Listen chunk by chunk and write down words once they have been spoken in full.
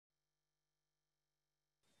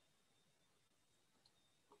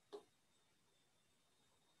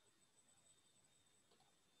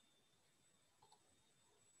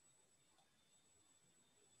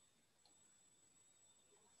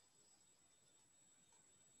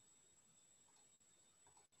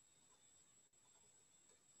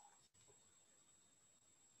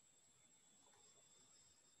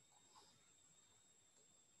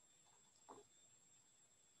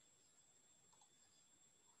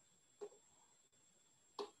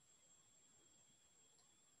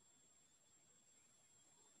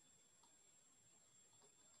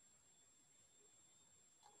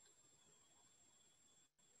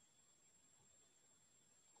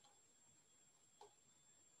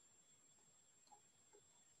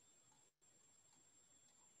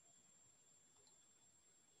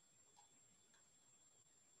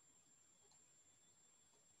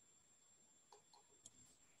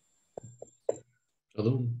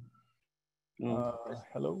Hello.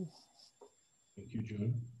 Hello. Thank you,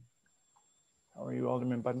 John. How are you,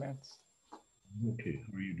 Alderman Budmats? Okay,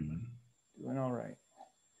 how are you doing? Doing all right.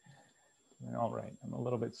 Doing all right. I'm a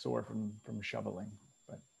little bit sore from shoveling,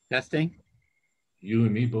 but Testing? You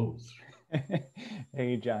and me both.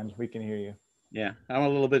 hey, John, we can hear you. Yeah, I'm a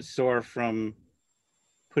little bit sore from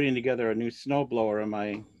putting together a new snowblower in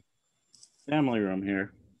my family room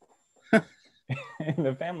here. In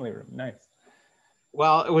the family room, nice.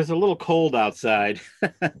 Well, it was a little cold outside.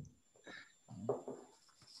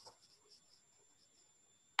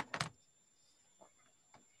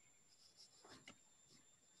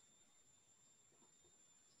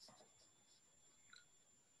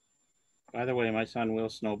 By the way, my son will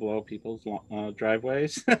snowblow people's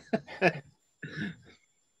driveways.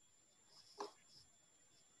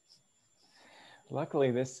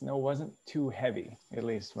 Luckily, this snow wasn't too heavy. At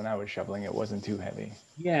least when I was shoveling, it wasn't too heavy.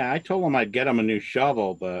 Yeah, I told him I'd get him a new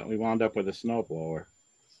shovel, but we wound up with a snowblower.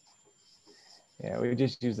 Yeah, we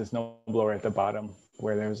just used the snowblower at the bottom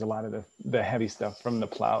where there was a lot of the heavy stuff from the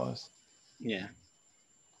plows. Yeah.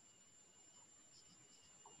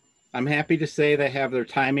 I'm happy to say they have their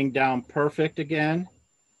timing down perfect again,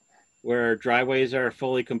 where driveways are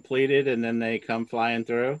fully completed and then they come flying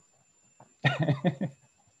through.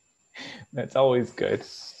 That's always good.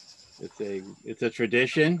 It's a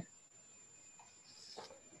tradition.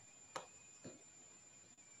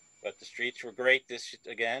 But the streets were great this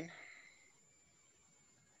again.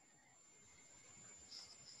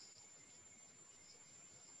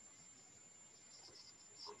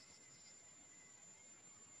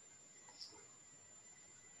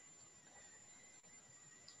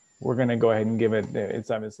 We're going to go ahead and give it,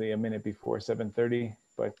 it's obviously a minute before 7:30,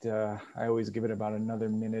 but I always give it about another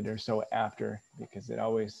minute or so after, because it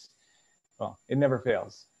always, well, it never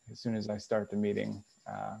fails. As soon as I start the meeting,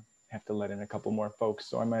 I have to let in a couple more folks,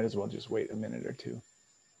 so I might as well just wait a minute or two.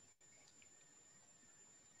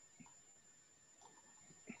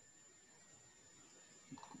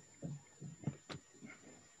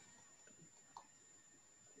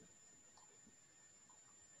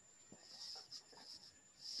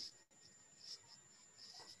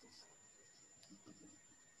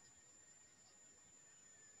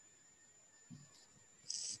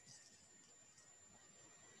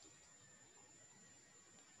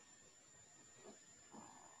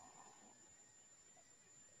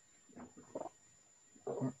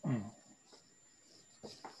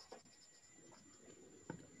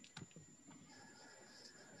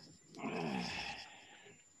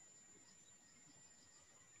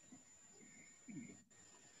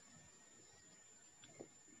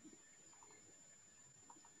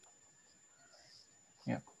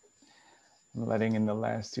 Yep. I'm letting in the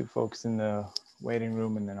last two folks in the waiting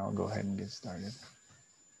room, and then I'll go ahead and get started.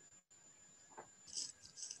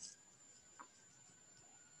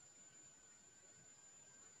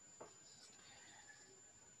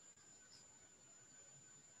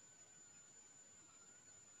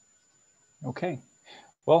 Okay.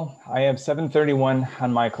 Well, I have 7:31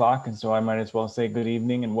 on my clock, and so I might as well say good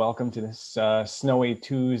evening and welcome to this snowy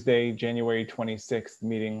Tuesday, January 26th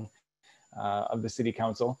meeting of the City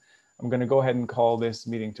Council. I'm going to go ahead and call this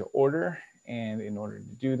meeting to order. And in order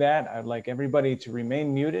to do that, I'd like everybody to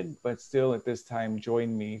remain muted, but still at this time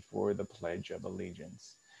join me for the Pledge of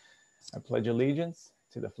Allegiance. I pledge allegiance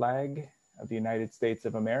to the flag of the United States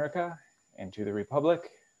of America and to the republic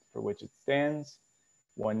for which it stands,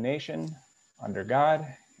 one nation, under God,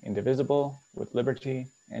 indivisible, with liberty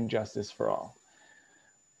and justice for all.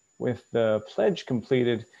 With the pledge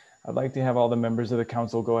completed, I'd like to have all the members of the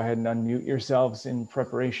council go ahead and unmute yourselves in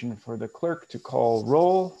preparation for the clerk to call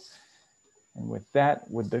roll. And with that,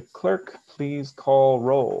 would the clerk please call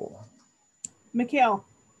roll? McHale.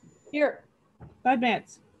 Here.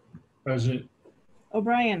 Budmats. Present.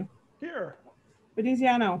 O'Brien. Here.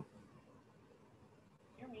 Veneziano.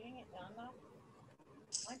 You're meeting it down now?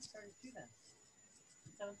 Mine started too then.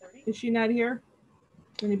 7:30? Is she not here?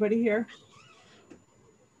 Anybody here?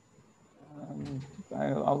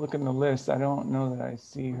 I'll look in the list. I don't know that I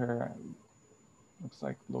see her. Looks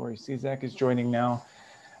like Lori Cizak is joining now.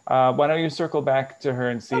 Why don't you circle back to her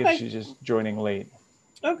and see if she's just joining late?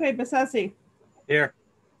 Okay, Basasi. Here.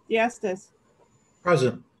 Diastis.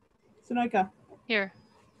 Present. Sonoika. Here.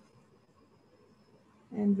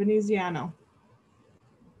 And Veneziano.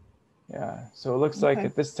 Yeah, so it looks like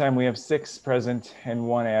at this time we have 6 present and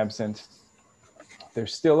 1 absent.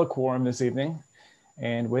 There's still a quorum this evening.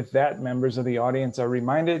 And with that, members of the audience are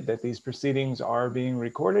reminded that these proceedings are being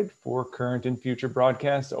recorded for current and future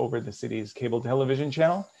broadcasts over the city's cable television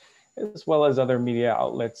channel, as well as other media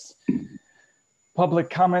outlets. Public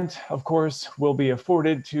comment, of course, will be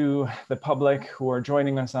afforded to the public who are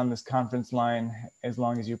joining us on this conference line, as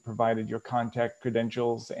long as you provided your contact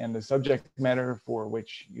credentials and the subject matter for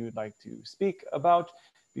which you'd like to speak about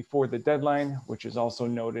before the deadline, which is also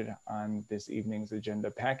noted on this evening's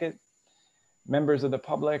agenda packet. Members of the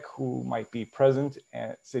public who might be present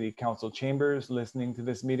at City Council chambers listening to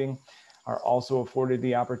this meeting are also afforded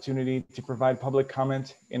the opportunity to provide public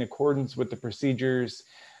comment in accordance with the procedures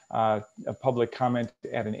of public comment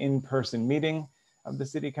at an in-person meeting of the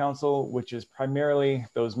City Council, which is primarily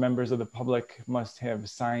those members of the public must have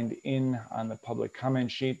signed in on the public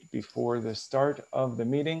comment sheet before the start of the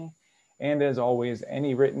meeting. And as always,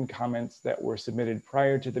 any written comments that were submitted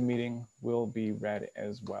prior to the meeting will be read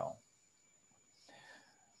as well.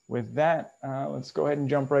 With that, let's go ahead and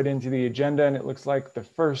jump right into the agenda. And it looks like the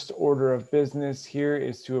first order of business here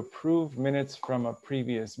is to approve minutes from a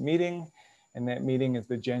previous meeting. And that meeting is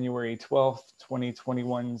the January 12th,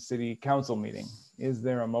 2021 City Council meeting. Is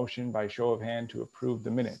there a motion by show of hand to approve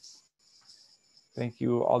the minutes? Thank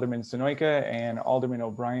you, Alderman Sonoyka and Alderman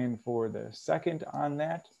O'Brien for the second on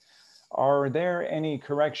that. Are there any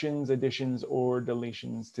corrections, additions, or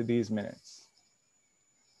deletions to these minutes?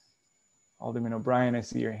 Alderman O'Brien, I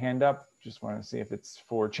see your hand up. Just want to see if it's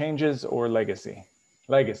for changes or legacy.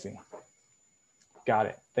 Legacy. Got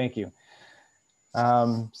it. Thank you.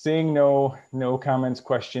 Seeing no comments,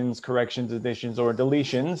 questions, corrections, additions, or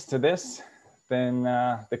deletions to this, then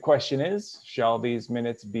the question is, shall these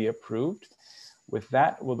minutes be approved? With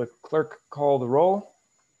that, will the clerk call the roll?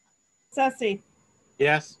 Bessesi,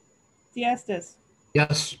 Yes. Diastis,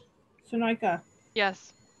 Yes. Sunoika,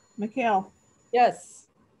 Yes. McHale, Yes.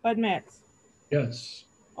 Bud Matts, Yes.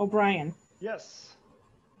 O'Brien. Yes.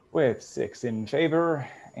 With 6 in favor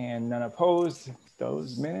and none opposed,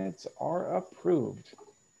 those minutes are approved.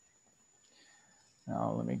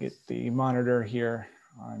 Now let me get the monitor here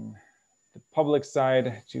on the public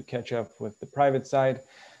side to catch up with the private side.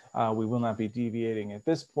 We will not be deviating at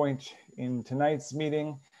this point in tonight's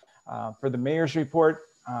meeting. For the mayor's report,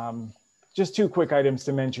 just 2 quick items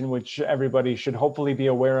to mention, which everybody should hopefully be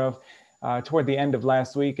aware of. Toward the end of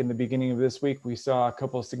last week and the beginning of this week, we saw a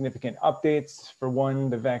couple of significant updates. For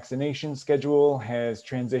one, the vaccination schedule has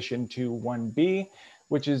transitioned to 1B,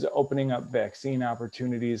 which is opening up vaccine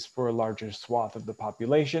opportunities for a larger swath of the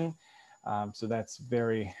population. So that's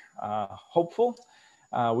very hopeful.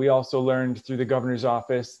 We also learned through the governor's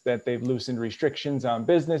office that they've loosened restrictions on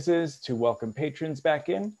businesses to welcome patrons back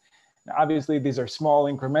in. Now, obviously, these are small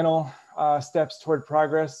incremental steps toward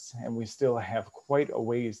progress, and we still have quite a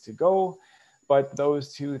ways to go. But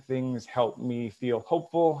those 2 things help me feel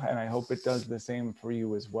hopeful, and I hope it does the same for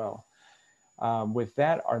you as well. With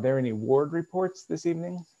that, are there any ward reports this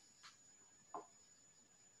evening?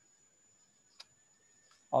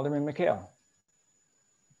 Alderman McHale.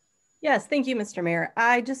 Yes, thank you, Mr. Mayor.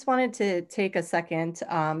 I just wanted to take a second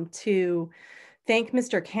to thank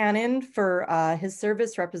Mr. Cannon for his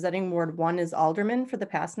service representing Ward 1 as alderman for the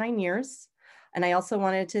past 9 years. And I also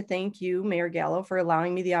wanted to thank you, Mayor Gallo, for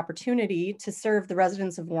allowing me the opportunity to serve the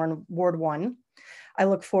residents of Ward 1. I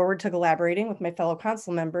look forward to collaborating with my fellow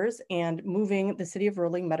council members and moving the city of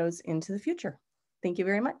Rolling Meadows into the future. Thank you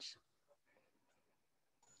very much.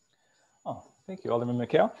 Oh, thank you, Alderman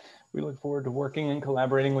McHale. We look forward to working and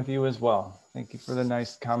collaborating with you as well. Thank you for the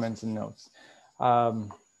nice comments and notes.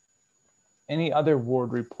 Any other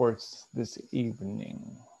ward reports this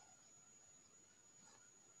evening?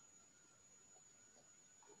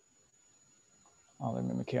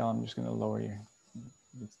 Alderman McHale, I'm just going to lower you.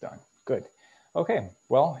 It's done. Good. Okay.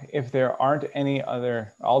 Well, if there aren't any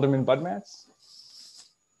other, Alderman Bud Matts.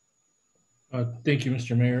 Thank you,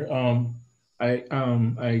 Mr. Mayor.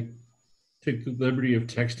 I took the liberty of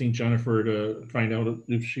texting Jennifer to find out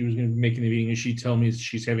if she was going to make anything, and she told me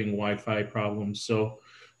she's having Wi-Fi problems, so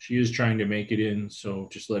she is trying to make it in. So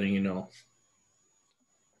just letting you know.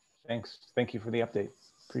 Thanks. Thank you for the update.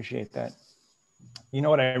 Appreciate that. You know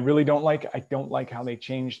what I really don't like? I don't like how they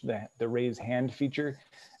changed the raise hand feature.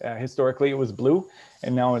 Historically, it was blue,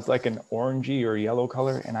 and now it's like an orangey or yellow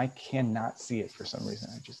color, and I cannot see it for some reason.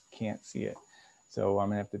 I just can't see it. So I'm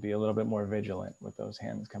gonna have to be a little bit more vigilant with those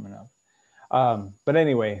hands coming up. But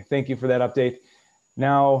anyway, thank you for that update.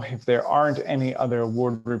 Now, if there aren't any other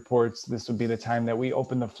ward reports, this would be the time that we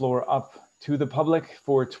open the floor up to the public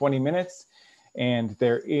for 20 minutes. And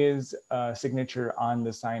there is a signature on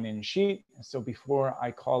the sign-in sheet. So before I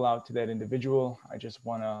call out to that individual, I just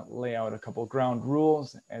want to lay out a couple ground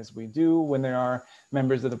rules, as we do when there are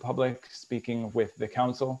members of the public speaking with the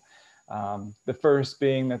council. The first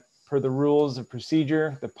being that per the rules of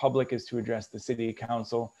procedure, the public is to address the city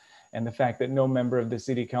council And the fact that no member of the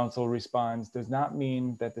city council responds does not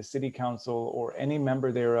mean that the city council or any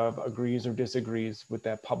member thereof agrees or disagrees with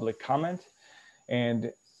that public comment.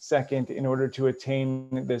 And second, in order to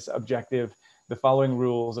attain this objective, the following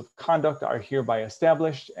rules of conduct are hereby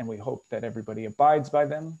established, and we hope that everybody abides by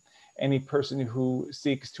them. Any person who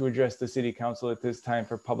seeks to address the city council at this time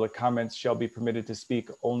for public comments shall be permitted to speak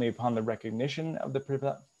only upon the recognition of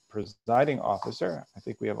the presiding officer. I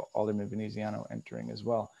think we have Alderman Veneziano entering as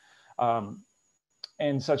well.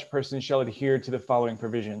 And such persons shall adhere to the following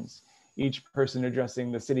provisions. Each person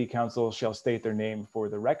addressing the city council shall state their name for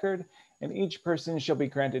the record, and each person shall be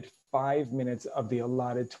granted 5 minutes of the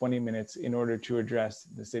allotted 20 minutes in order to address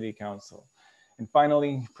the city council. And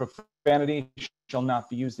finally, profanity shall not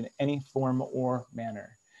be used in any form or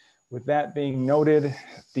manner. With that being noted,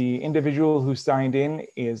 the individual who signed in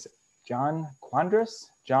is John Quandras.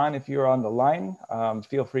 John, if you're on the line,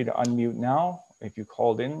 feel free to unmute now. If you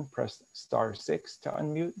called in, press *6 to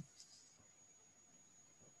unmute.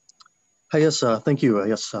 Hi, yes, thank you.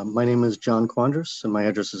 Yes, my name is John Quandras, and my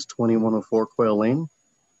address is 2104 Quail Lane.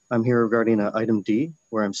 I'm here regarding item D,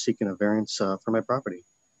 where I'm seeking a variance for my property.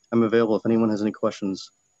 I'm available if anyone has any questions.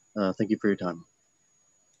 Thank you for your time.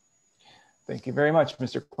 Thank you very much,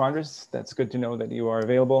 Mr. Quandras. That's good to know that you are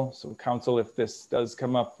available. So council, if this does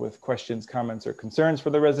come up with questions, comments, or concerns for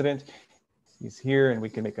the resident, he's here and we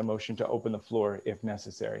can make a motion to open the floor if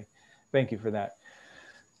necessary. Thank you for that.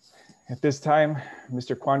 At this time,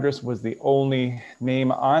 Mr. Quandras was the only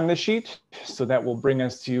name on the sheet, so that will bring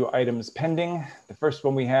us to items pending. The first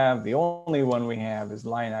one we have, the only one we have, is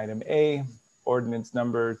line item A, ordinance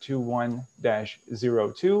number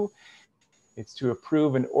 21-02. It's to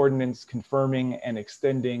approve an ordinance confirming and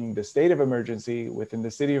extending the state of emergency within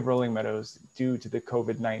the city of Rolling Meadows due to the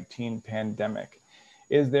COVID-19 pandemic.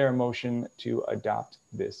 Is there a motion to adopt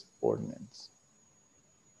this ordinance?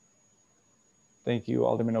 Thank you,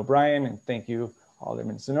 Alderman O'Brien, and thank you,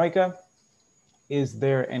 Alderman Sonoyka. Is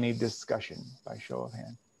there any discussion by show of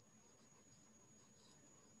hand?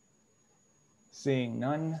 Seeing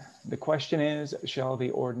none, the question is, shall the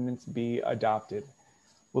ordinance be adopted?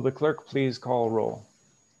 Will the clerk please call roll?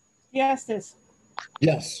 Diastis,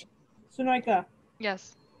 Yes. Sunoika,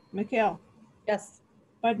 Yes. McHale, Yes.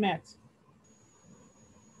 Bud Matts,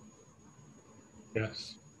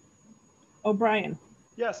 Yes. O'Brien,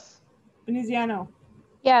 Yes. Veneziano,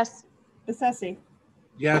 Yes. Bessesi,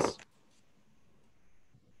 Yes.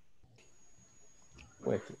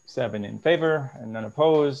 With 7 in favor and none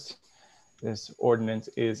opposed, this ordinance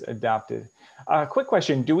is adopted. Quick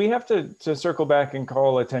question, do we have to circle back and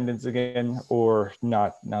call attendance again or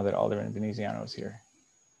not now that Alderman Veneziano is here?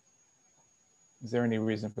 Is there any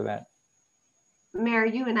reason for that? Mayor,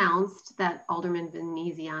 you announced that Alderman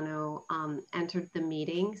Veneziano entered the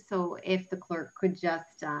meeting. So if the clerk could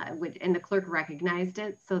just, and the clerk recognized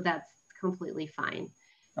it, so that's completely fine.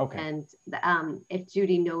 Okay. And if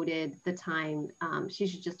Judy noted the time, she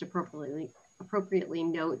should just appropriately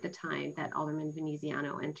note the time that Alderman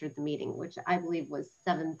Veneziano entered the meeting, which I believe was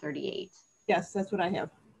 7:38. yes, that's what I have.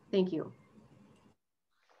 Thank you.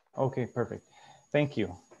 Okay, perfect. Thank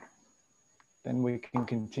you. Then we can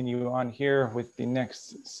continue on here with the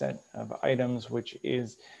next set of items, which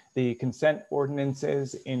is the consent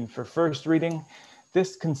ordinances in for first reading.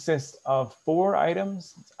 This consists of 4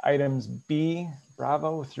 items. It's items B,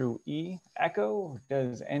 Bravo through E, Echo.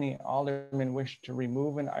 Does any alderman wish to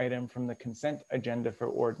remove an item from the consent agenda for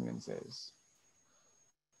ordinances?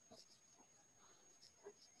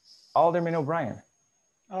 Alderman O'Brien.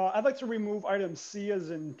 I'd like to remove item C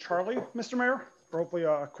as in Charlie, Mr. Mayor. For hopefully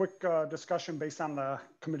a quick discussion based on the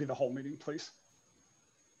committee of the whole meeting, please.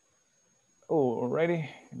 Alrighty,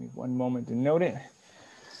 give me one moment to note it.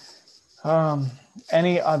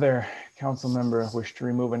 Any other council member wish to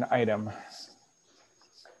remove an item?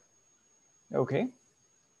 Okay.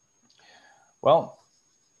 Well,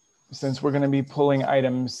 since we're going to be pulling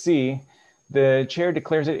item C, the chair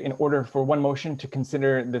declares it in order for one motion to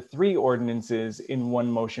consider the 3 ordinances in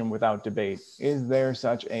one motion without debate. Is there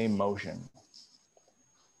such a motion?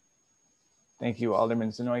 Thank you,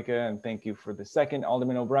 Alderman Sonoyka, and thank you for the second,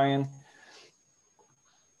 Alderman O'Brien.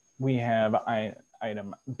 We have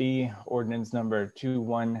item B, ordinance number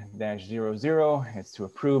 21-00. It's to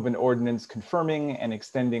approve an ordinance confirming and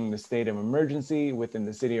extending the state of emergency within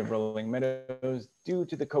the city of Rolling Meadows due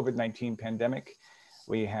to the COVID-19 pandemic.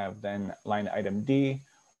 We have then line item D,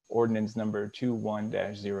 ordinance number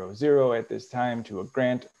 21-00 at this time to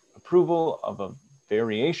grant approval of a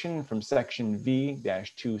variation from section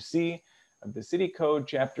V-2C of the City Code,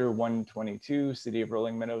 Chapter 122, City of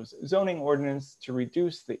Rolling Meadows zoning ordinance to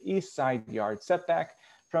reduce the east side yard setback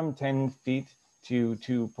from 10 feet to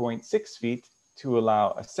 2.6 feet to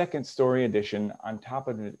allow a second story addition on top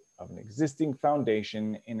of an existing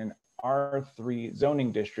foundation in an R3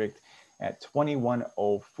 zoning district at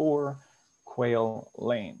 2104 Quail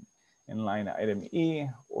Lane. In line item E,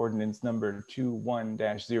 ordinance number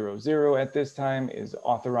 21-00 at this time is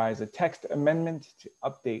authorize a text amendment to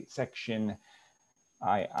update section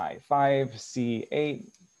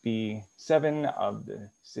II5C8B7 of the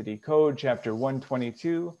City Code, Chapter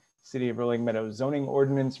 122, City of Rolling Meadows zoning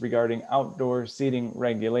ordinance regarding outdoor seating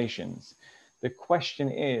regulations. The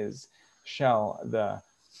question is, shall the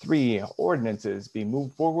 3 ordinances be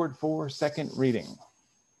moved forward for second reading?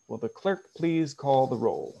 Will the clerk please call the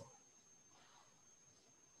roll?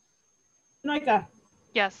 Sunoika,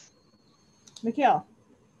 Yes. McHale,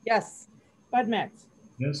 Yes. Bud Matts,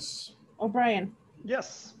 Yes. O'Brien,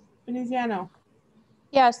 Yes. Veneziano,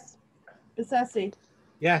 Yes. Bessesi,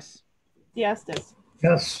 Yes. Diastis.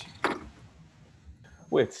 Yes.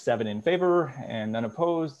 With 7 in favor and none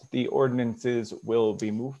opposed, the ordinances will be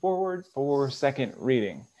moved forward for second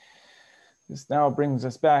reading. This now brings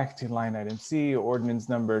us back to line item C, ordinance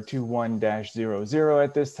number 21-00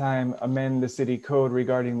 at this time, amend the city code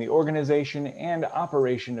regarding the organization and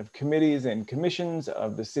operation of committees and commissions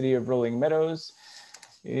of the City of Rolling Meadows.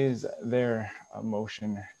 Is there a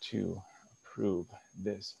motion to approve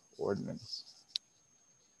this ordinance?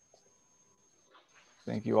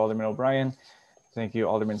 Thank you, Alderman O'Brien. Thank you,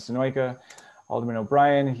 Alderman Sunoika. Alderman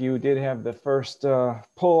O'Brien, you did have the first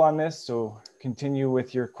pull on this, so continue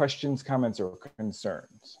with your questions, comments, or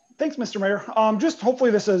concerns. Thanks, Mr. Mayor. Just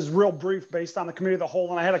hopefully this is real brief based on the committee of the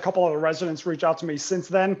whole, and I had a couple other residents reach out to me since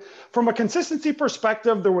then. From a consistency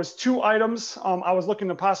perspective, there was 2 items I was looking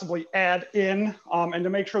to possibly add in and to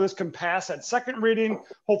make sure this can pass at second reading.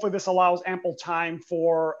 Hopefully this allows ample time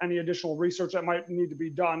for any additional research that might need to be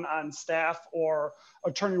done on staff or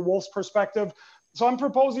Attorney Wolf's perspective. So I'm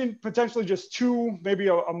proposing potentially just 2, maybe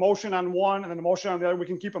a motion on one and then a motion on the other. We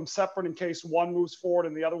can keep them separate in case one moves forward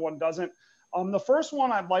and the other one doesn't. The first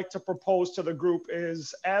one I'd like to propose to the group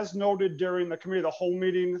is, as noted during the committee of the whole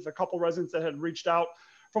meeting, the couple residents that had reached out,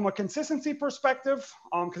 from a consistency perspective,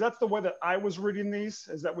 because that's the way that I was reading these,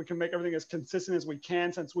 is that we can make everything as consistent as we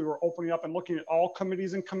can since we were opening up and looking at all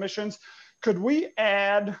committees and commissions. Could we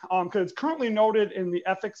add, because it's currently noted in the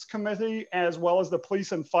Ethics Committee as well as the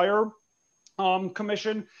Police and Fire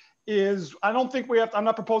Commission, is I don't think we have to, I'm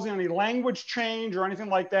not proposing any language change or anything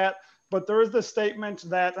like that, but there is the statement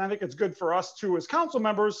that, and I think it's good for us too as council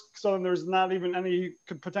members, so there's not even any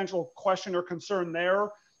potential question or concern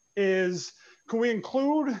there, is can we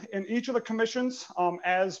include in each of the commissions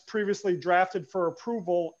as previously drafted for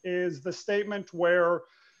approval is the statement where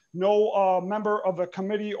no member of a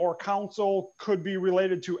committee or council could be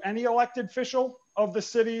related to any elected official of the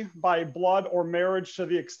city by blood or marriage to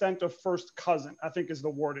the extent of first cousin, I think is the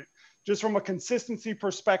wording. Just from a consistency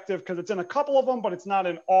perspective, because it's in a couple of them, but it's not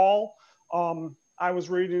in all. I was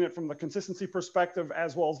reading it from the consistency perspective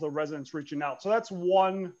as well as the residents reaching out. So that's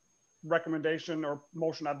one recommendation or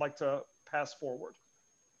motion I'd like to pass forward.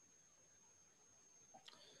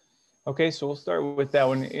 Okay, so we'll start with that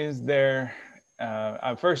one. Is there,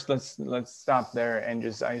 first let's stop there and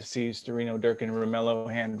just, I see Storino, Durkin, and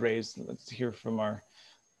Romello hand raised. Let's hear from our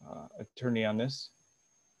attorney on this.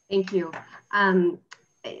 Thank you.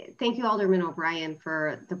 Thank you, Alderman O'Brien,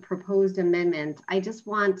 for the proposed amendment. I just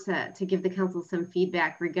want to give the council some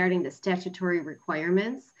feedback regarding the statutory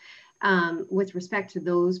requirements with respect to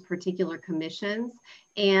those particular commissions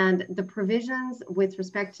and the provisions with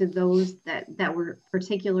respect to those that were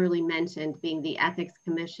particularly mentioned, being the Ethics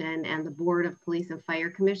Commission and the Board of Police and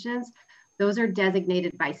Fire Commissions. Those are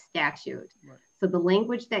designated by statute. Right. So the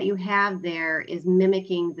language that you have there is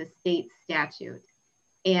mimicking the state statute.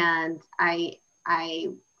 And I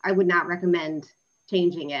would not recommend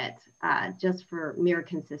changing it just for mere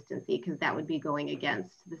consistency, because that would be going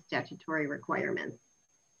against the statutory requirements.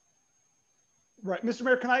 Right, Mr.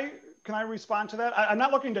 Mayor, can I respond to that? I'm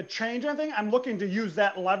not looking to change anything. I'm looking to use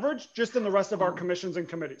that leverage just in the rest of our commissions and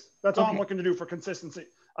committees. That's all I'm looking to do for consistency.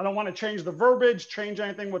 I don't want to change the verbiage, change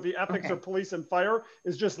anything with the ethics or police and fire.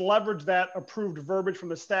 Is just leverage that approved verbiage from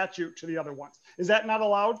the statute to the other ones. Is that not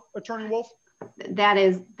allowed, Attorney Wolf? That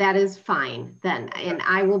is fine then, and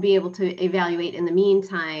I will be able to evaluate in the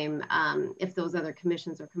meantime if those other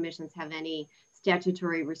commissions or commissions have any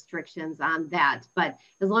statutory restrictions on that. But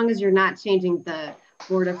as long as you're not changing the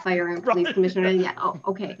Board of Fire and Police Commissioner, yeah, oh,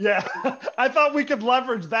 okay. Yeah, I thought we could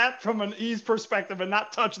leverage that from an ease perspective and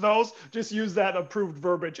not touch those. Just use that approved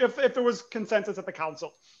verbiage if there was consensus at the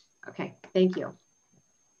council. Okay, thank you.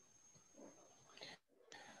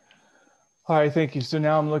 All right, thank you. So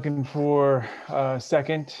now I'm looking for a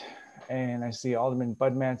second And I see Alderman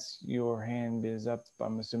Budmats, your hand is up,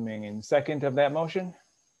 I'm assuming in second of that motion.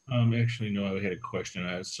 Actually, no, I had a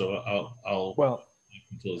question. So I'll Well,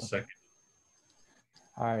 until the second.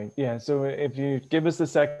 all right, yeah, so if you give us a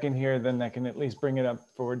second here, then I can at least bring it up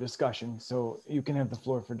for discussion. So you can have the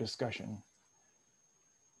floor for discussion.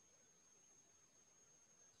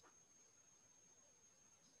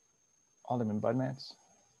 Alderman Budmats.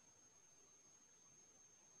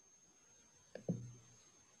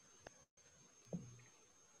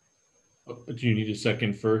 Do you need a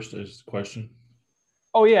second first as the question?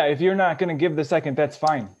 Oh yeah, if you're not gonna give the second, that's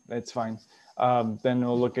fine, that's fine. Then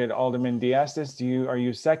we'll look at Alderman Diastis. Are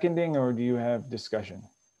you seconding or do you have discussion?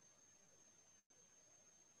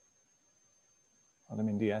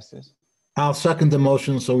 Alderman Diastis? I'll second the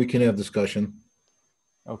motion so we can have discussion.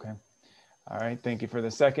 Okay. All right. Thank you for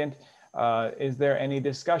the second. Is there any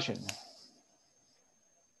discussion?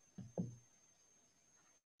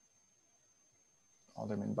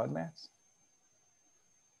 Alderman Budmats?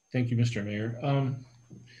 Thank you, Mr. Mayor.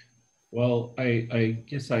 Well, I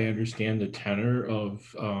guess I understand the tenor of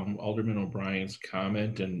Alderman O'Brien's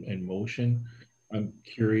comment and motion. I'm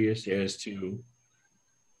curious as to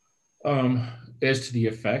the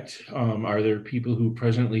effect. Are there people who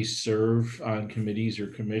presently serve on committees or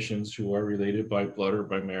commissions who are related by blood or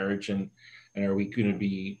by marriage, and are we going to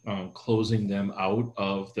be closing them out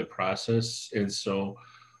of the process? And so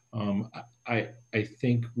I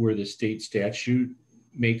think where the state statute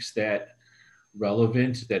makes that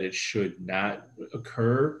relevant, that it should not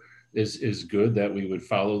occur, is good, that we would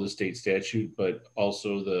follow the state statute. But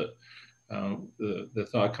also the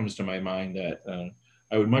thought comes to my mind that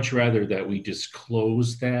I would much rather that we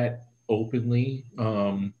disclose that openly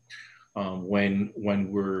when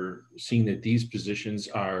we're seeing that these positions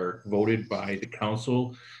are voted by the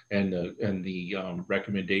council and the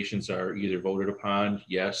recommendations are either voted upon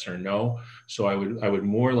yes or no. So I would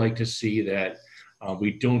more like to see that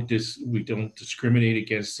we don't discriminate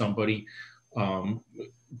against somebody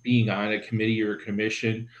being on a committee or a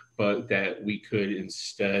commission, but that we could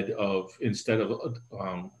instead of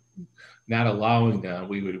not allowing them,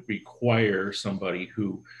 we would require somebody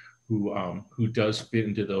who does fit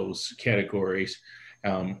into those categories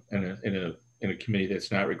in a committee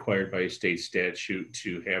that's not required by a state statute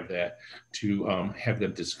to have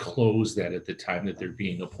them disclose that at the time that they're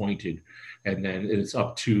being appointed, and then it's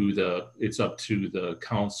up to the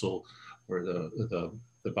council or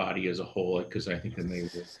the body as a whole, because I think then they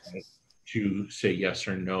will to say yes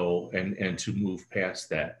or no and to move past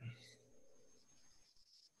that.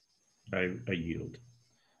 I yield.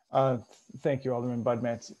 Thank you, Alderman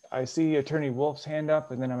Budmats. I see Attorney Wolf's hand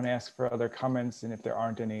up, and then I'm going to ask for other comments. And if there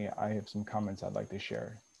aren't any, I have some comments I'd like to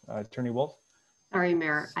share. Attorney Wolf? Sorry,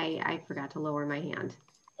 Mayor, I forgot to lower my hand.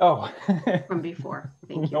 Oh, from before.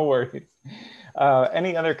 Thank you. No worries.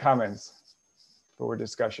 Any other comments for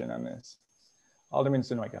discussion on this? Alderman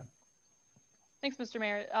Sunoika. Thanks, Mr.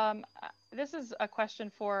 Mayor. This is a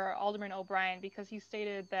question for Alderman O'Brien, because he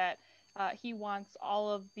stated that he wants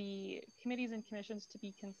all of the committees and commissions to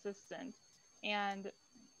be consistent. And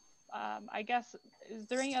I guess, is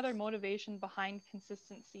there any other motivation behind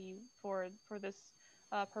consistency for this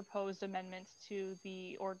proposed amendment to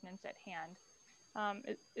the ordinance at hand?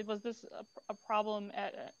 Was this a problem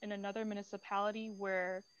in another municipality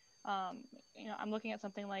where, I'm looking at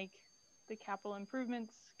something like the Capital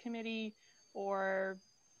Improvements Committee or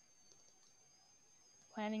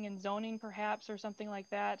Planning and Zoning perhaps, or something like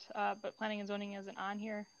that, but Planning and Zoning isn't on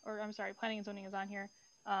here, or I'm sorry, Planning and Zoning is on here.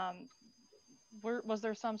 Was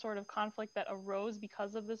there some sort of conflict that arose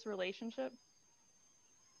because of this relationship?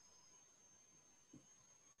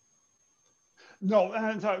 No,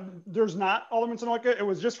 and there's not, Alderman Sunoika. It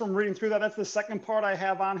was just from reading through that. That's the second part I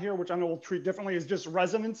have on here, which I know we'll treat differently, is just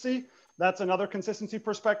residency. That's another consistency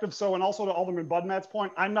perspective. So, and also to Alderman Budmat's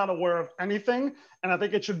point, I'm not aware of anything. And I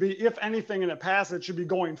think it should be, if anything in the past, it should be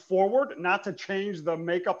going forward, not to change the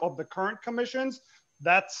makeup of the current commissions.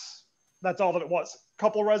 That's all that it was. A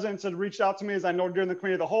couple residents had reached out to me, as I know, during the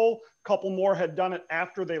committee of the whole. A couple more had done it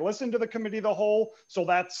after they listened to the committee of the whole. So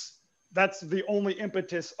that's the only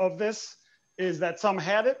impetus of this, is that some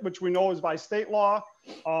had it, which we know is by state law.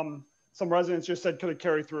 Some residents just said, could it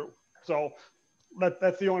carry through? So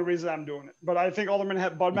that's the only reason I'm doing it. But I think Alderman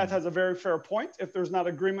Budmats has a very fair point. If there's not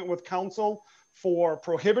agreement with council for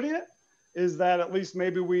prohibiting it, is that at least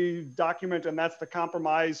maybe we document, and that's the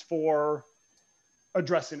compromise for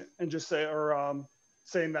addressing it, and just say, or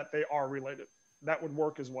saying that they are related. That would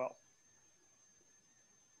work as well.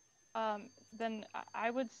 Then I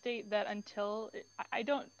would state that I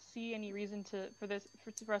don't see any reason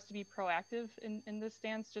for us to be proactive in this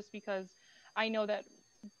stance, just because I know that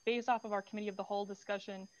based off of our committee of the whole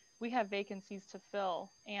discussion, we have vacancies to fill,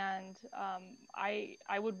 and I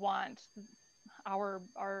would want our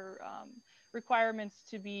requirements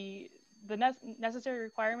to be the necessary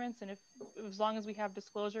requirements, and if as long as we have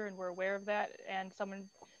disclosure and we're aware of that, and someone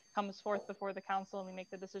comes forth before the council and we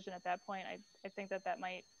make the decision at that point, I think that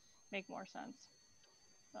might make more sense.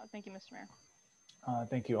 Thank you, Mr. Mayor.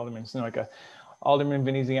 Thank you, Alderman Sonoyka. Alderman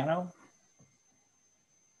Veneziano.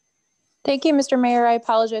 Thank you, Mr. Mayor. I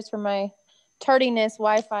apologize for my tardiness.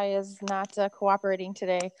 Wi-Fi is not cooperating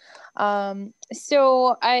today.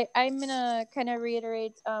 So I'm gonna kind of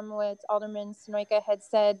reiterate what Alderman Sonoyka had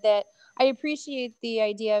said, that I appreciate the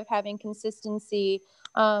idea of having consistency,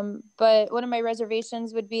 but one of my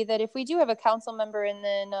reservations would be that if we do have a council member and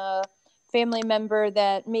then a family member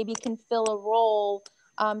that maybe can fill a role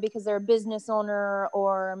because they're a business owner,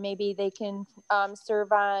 or maybe they can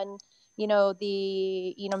serve on,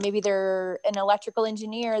 maybe they're an electrical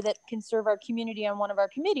engineer that can serve our community on one of our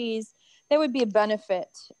committees, that would be a benefit.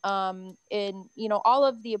 All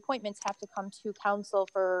of the appointments have to come to council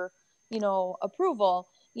for, approval,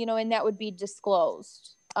 and that would be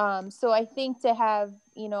disclosed. So I think to have,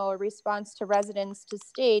 a response to residents to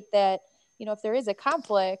state that, if there is a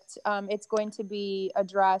conflict, it's going to be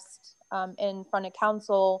addressed in front of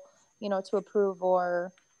council, to approve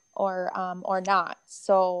or not.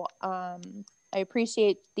 So I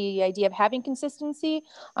appreciate the idea of having consistency,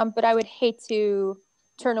 but I would hate to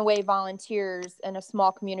turn away volunteers in a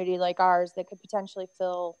small community like ours that could potentially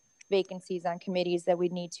fill vacancies on committees that we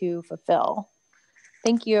need to fulfill.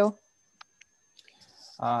 Thank you.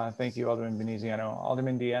 Thank you, Alderman Veneziano.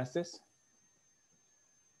 Alderman Diastis.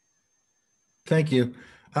 Thank you.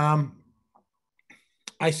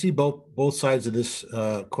 I see both sides of this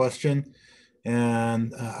question,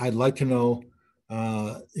 and I'd like to know,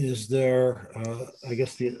 is there, I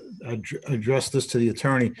guess address this to the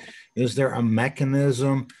attorney, is there a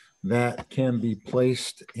mechanism that can be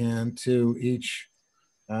placed into each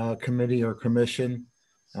committee or commission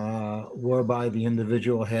whereby the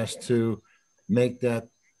individual has to make that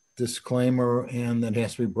disclaimer and that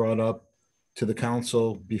has to be brought up to the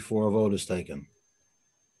council before a vote is taken?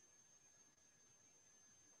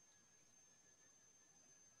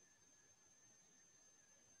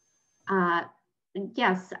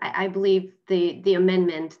 Yes, I believe the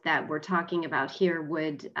amendment that we're talking about here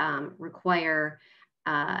would require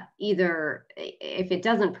either, if it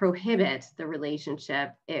doesn't prohibit the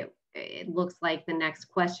relationship, it looks like the next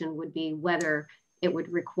question would be whether it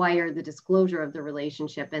would require the disclosure of the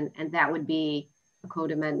relationship, and that would be a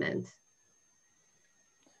code amendment.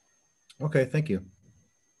 Okay, thank you.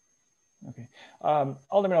 Okay,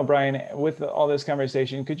 Alderman O'Brien, with all this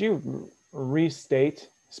conversation, could you restate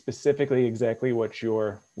specifically exactly what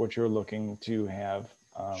you're looking to have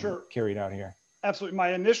Sure. carried out here? Absolutely.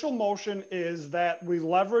 My initial motion is that we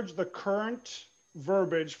leverage the current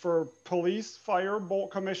verbiage for police, fire,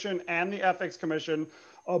 bolt commission, and the ethics commission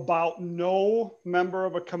about no member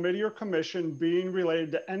of a committee or commission being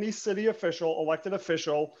related to any city official, elected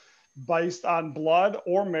official, based on blood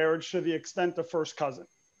or marriage to the extent of first cousin.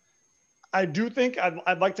 I do think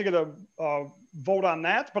I'd like to get a vote on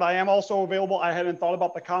that, but I am also available. I hadn't thought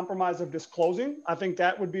about the compromise of disclosing. I think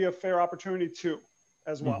that would be a fair opportunity too,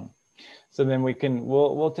 as well. Mm-hmm. So then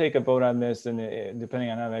we'll take a vote on this, and depending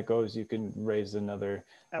on how that goes, you can raise another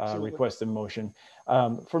requested motion.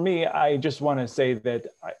 For me, I just want to say that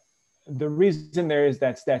the reason there is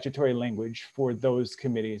that statutory language for those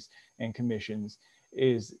committees and commissions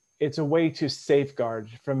is it's a way to safeguard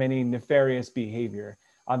from any nefarious behavior.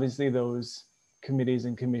 Obviously, those committees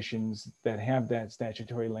and commissions that have that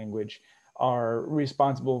statutory language are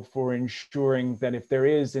responsible for ensuring that if there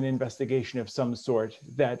is an investigation of some sort,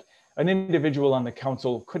 that an individual on the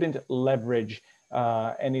council couldn't leverage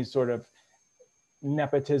any sort of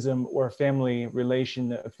nepotism or family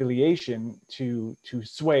relation affiliation to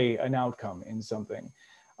sway an outcome in something.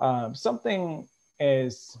 Something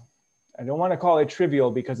as, I don't want to call it trivial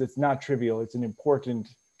because it's not trivial, it's an important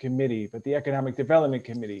committee, but the Economic Development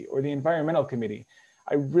Committee or the Environmental Committee,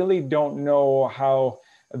 I really don't know how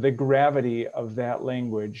the gravity of that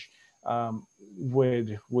language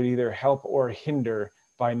would either help or hinder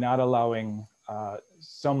by not allowing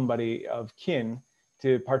somebody of kin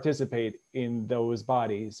to participate in those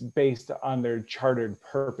bodies based on their chartered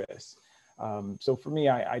purpose. So for me,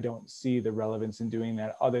 I don't see the relevance in doing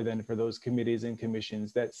that other than for those committees and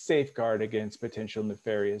commissions that safeguard against potential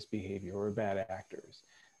nefarious behavior or bad actors.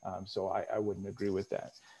 So I wouldn't agree with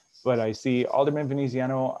that. But I see Alderman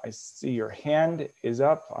Veneziano, I see your hand is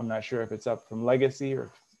up. I'm not sure if it's up from Legacy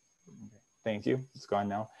or, thank you, it's gone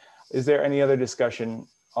now. Is there any other discussion?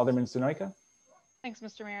 Alderman Sonoyka? Thanks,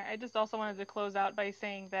 Mr. Mayor. I just also wanted to close out by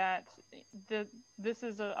saying that this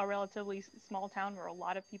is a relatively small town where a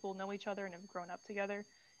lot of people know each other and have grown up together.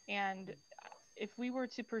 And if we were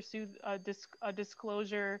to pursue a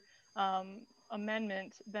disclosure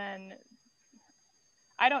amendment, then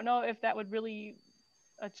I don't know if that would really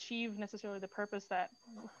achieve necessarily the purpose that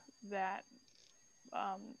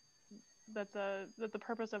the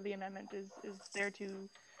purpose of the amendment is there to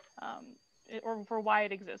or for why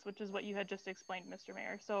it exists, which is what you had just explained, Mr.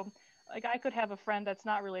 Mayor. So like I could have a friend that's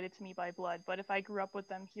not related to me by blood, but if I grew up with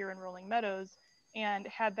them here in Rolling Meadows and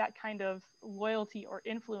had that kind of loyalty or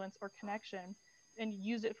influence or connection and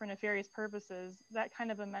use it for nefarious purposes, that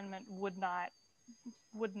kind of amendment would not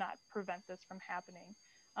prevent this from happening.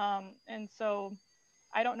 And so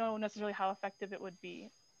I don't know necessarily how effective it would be.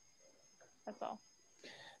 That's all.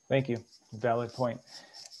 Thank you. Valid point.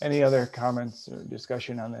 Any other comments or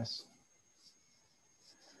discussion on this?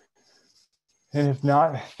 And if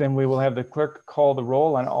not, then we will have the clerk call the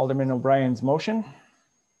roll on Alderman O'Brien's motion.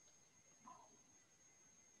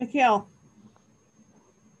 McHale.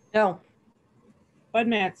 No.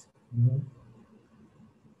 Budmats.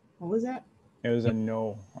 What was that? It was a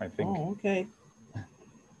no, I think. Oh, okay.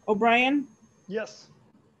 O'Brien. Yes.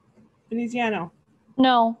 Veneziano.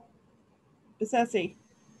 No. Bessesi.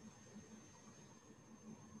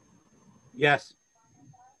 Yes.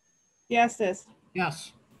 Diastis.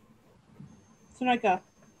 Yes. Sunoika.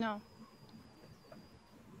 No.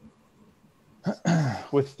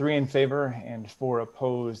 With 3 in favor and 4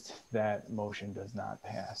 opposed, that motion does not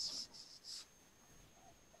pass.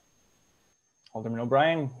 Alderman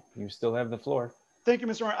O'Brien, you still have the floor. Thank you,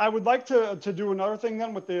 Mr. Mayor. I would like to do another thing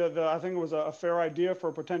then with the I think it was a fair idea for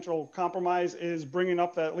a potential compromise is bringing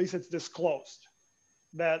up that at least it's disclosed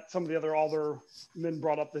that some of the other aldermen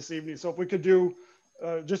brought up this evening. So if we could do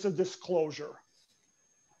just a disclosure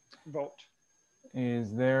vote.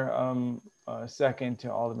 Is there a second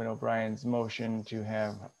to Alderman O'Brien's motion to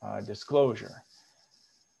have disclosure?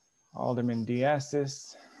 Alderman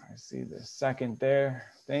Diastis, I see the second there.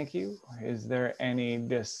 Thank you. Is there any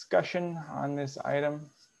discussion on this item?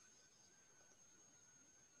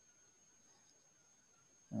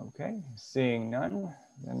 Okay, seeing none,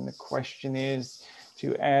 then the question is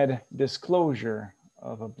to add disclosure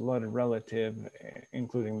of a blood relative,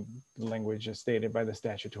 including the language as stated by the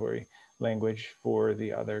statutory language for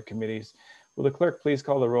the other committees. Will the clerk please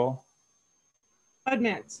call the roll?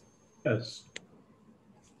 Budmats. Yes.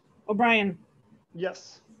 O'Brien.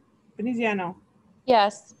 Yes. Veneziano.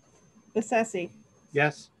 Yes. Bessesi.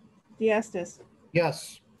 Yes. Diastis.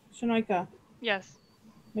 Yes. Sunoika. Yes.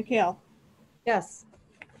 McHale. Yes.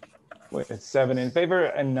 With 7 in favor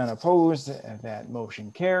and none opposed, that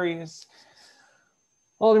motion carries.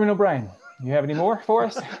 Alderman O'Brien, you have any more for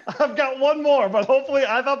us? I've got one more, but hopefully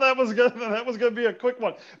I thought that was good. That was going to be a quick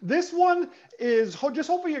one. This one is just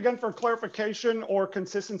hoping again for clarification or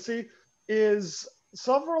consistency is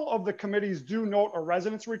several of the committees do note a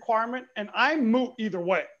residence requirement, and I moot either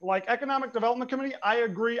way. Like Economic Development Committee, I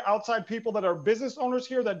agree outside people that are business owners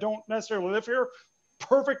here that don't necessarily live here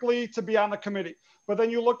perfectly to be on the committee. But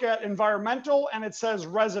then you look at environmental and it says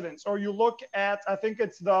residents, or you look at, I think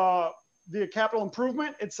it's the capital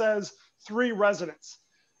improvement, it says 3 residents.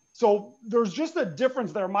 So there's just a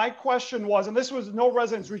difference there. My question was, and this was no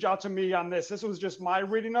residents reach out to me on this. This was just my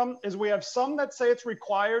reading them, is we have some that say it's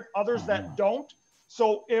required, others that don't.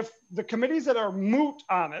 So if the committees that are moot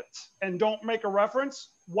on it and don't make a reference,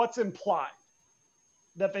 what's implied?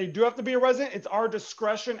 That they do have to be a resident. It's our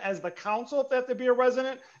discretion as the council if they have to be a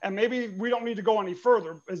resident. And maybe we don't need to go any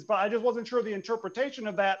further. But I just wasn't sure the interpretation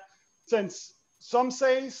of that, since some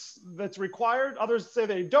say that's required, others say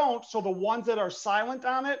they don't. So the ones that are silent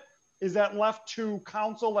on it, is that left to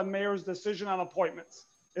council and mayor's decision on appointments,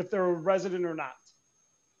 if they're a resident or not?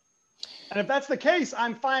 And if that's the case,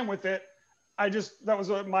 I'm fine with it. That was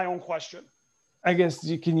my own question. I guess,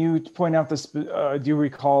 can you point out do you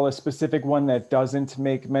recall a specific one that doesn't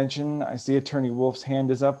make mention? I see Attorney Wolf's hand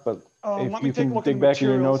is up, but if you can dig back in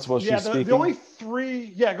your notes while she's speaking. The only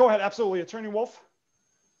 3, go ahead, absolutely. Attorney Wolf.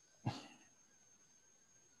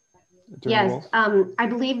 Yes, I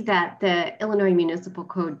believe that the Illinois Municipal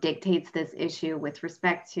Code dictates this issue with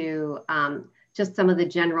respect to just some of the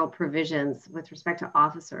general provisions with respect to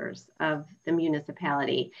officers of the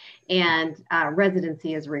municipality, and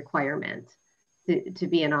residency is a requirement to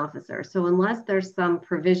be an officer. So unless there's some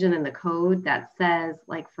provision in the code that says,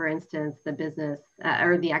 like for instance, the business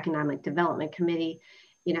or the Economic Development Committee,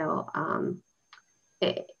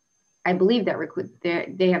 I believe that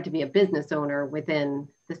they have to be a business owner within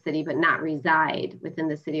the city, but not reside within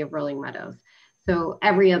the city of Rolling Meadows. So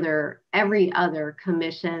every other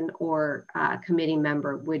commission or committee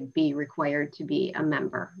member would be required to be a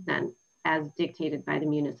member then, as dictated by the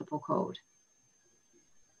municipal code.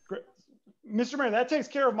 Great. Mr. Mayor, that takes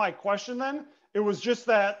care of my question then. It was just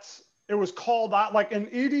that it was called out, like in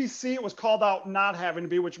EDC, it was called out not having to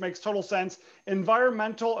be, which makes total sense.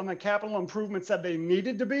 Environmental and the capital improvement said they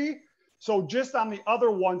needed to be. So just on the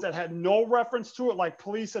other ones that had no reference to it, like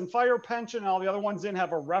police and fire pension, and all the other ones didn't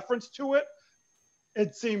have a reference to it,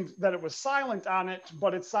 it seemed that it was silent on it,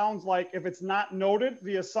 but it sounds like if it's not noted,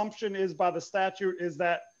 the assumption is by the statute is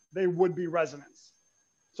that they would be residents.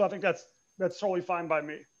 So I think that's totally fine by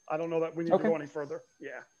me. I don't know that we need to go any further.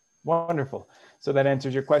 Yeah. Wonderful. So that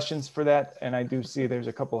answers your questions for that. And I do see there's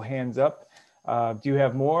a couple hands up. Do you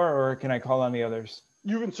have more, or can I call on the others?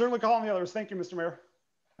 You can certainly call on the others. Thank you, Mr. Mayor.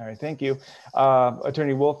 All right, thank you.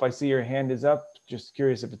 Attorney Wolf, I see your hand is up. Just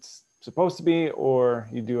curious if it's supposed to be, or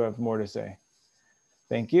you do have more to say.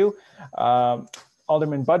 Thank you.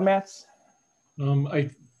 Alderman Budmats.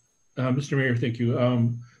 Mr. Mayor, thank you.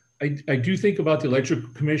 I do think about the Electrical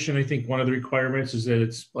Commission. I think one of the requirements is that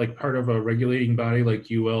it's like part of a regulating body like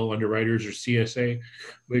UL, Underwriters, or CSA,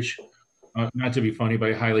 which, not to be funny,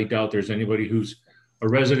 but I highly doubt there's anybody who's a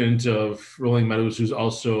resident of Rolling Meadows who's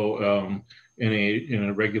also in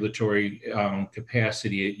a regulatory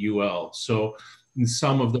capacity at UL. So in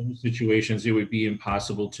some of those situations, it would be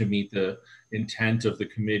impossible to meet the intent of the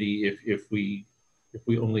committee if we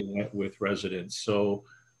only went with residents. So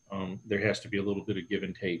there has to be a little bit of give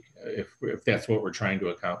and take if that's what we're trying to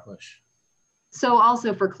accomplish. So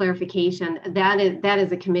also for clarification, that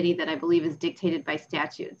is a committee that I believe is dictated by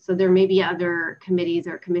statute. So there may be other committees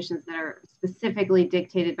or commissions that are specifically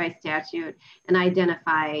dictated by statute and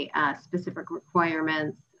identify specific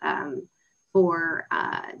requirements for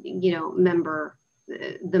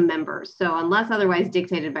the members. So unless otherwise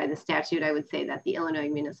dictated by the statute, I would say that the Illinois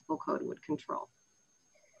Municipal Code would control.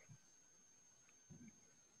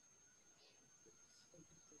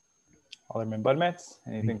 Alderman Budmats,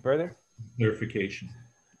 anything further? Clarification.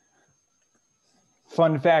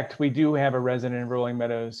 Fun fact, we do have a resident in Rolling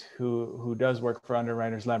Meadows who does work for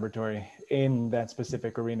Underwriters Laboratory in that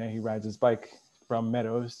specific arena. He rides his bike from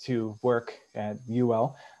Meadows to work at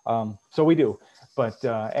UL. So we do. But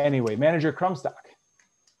anyway, Manager Crumstock.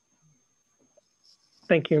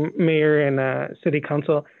 Thank you, Mayor and City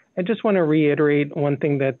Council. I just want to reiterate one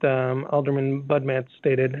thing that Alderman Budmats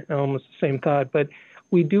stated, almost the same thought, but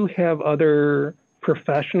we do have other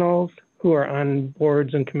professionals who are on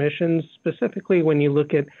boards and commissions. Specifically, when you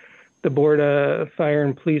look at the Board of Fire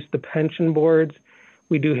and Police, the pension boards,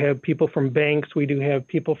 we do have people from banks. We do have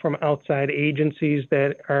people from outside agencies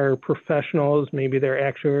that are professionals. Maybe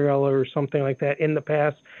they're actuarial or something like that in the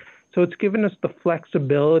past. So it's given us the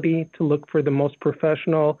flexibility to look for the most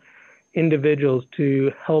professional individuals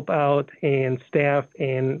to help out and staff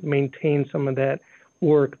and maintain some of that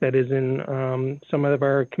work that is in some of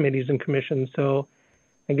our committees and commissions. So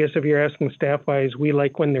I guess if you're asking staff-wise, we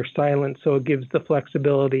like when they're silent, so it gives the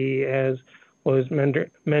flexibility, as was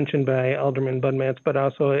mentioned by Alderman Budmats, but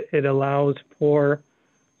also it allows for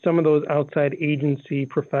some of those outside agency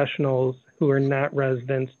professionals who are not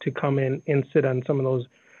residents to come in and sit on some of those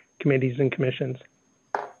committees and commissions.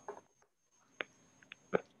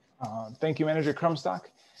 Thank you, Manager Crumstock.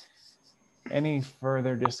 Any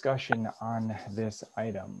further discussion on this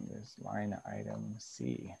item, this line item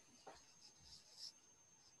C?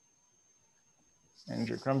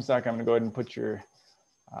 Manager Crumstock, I'm going to go ahead and put your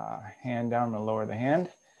hand down. I'm going to lower the hand.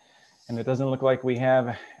 And it doesn't look like we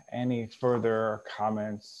have any further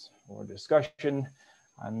comments or discussion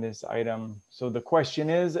on this item. So the question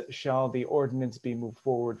is, shall the ordinance be moved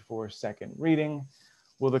forward for second reading?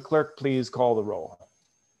 Will the clerk please call the roll?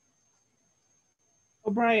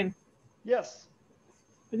 O'Brien. Yes.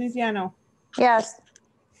 Veneziano. Yes.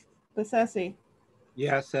 Bessesi.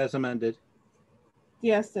 Yes, as amended.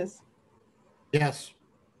 Diastis. Yes.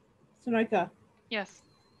 Sunoika. Yes.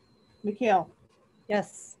 McHale.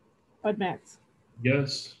 Yes. Budmats.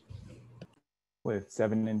 Yes. With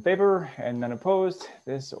 7 in favor and none opposed,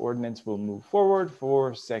 this ordinance will move forward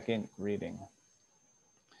for second reading.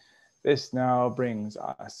 This now brings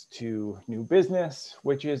us to new business,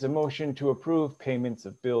 which is a motion to approve payments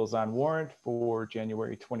of bills on warrant for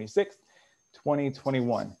January 26th,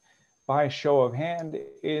 2021. By show of hand,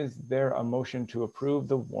 is there a motion to approve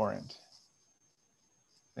the warrant?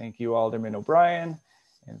 Thank you, Alderman O'Brien,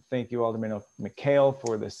 and thank you, Alderman McHale,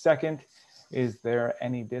 for the second. Is there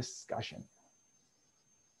any discussion?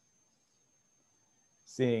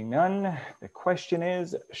 Seeing none, the question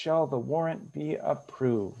is, shall the warrant be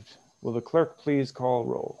approved? Will the clerk please call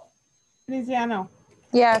roll? Veneziano.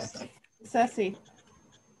 Yes. Sessi,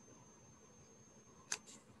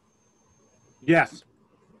 Yes.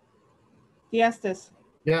 Diastis,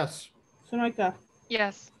 Yes. Sunoika,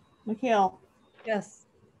 Yes. McHale, Yes.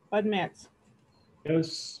 Bud Matts,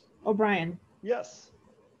 Yes. O'Brien. Yes.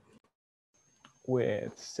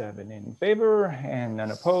 With 7 in favor and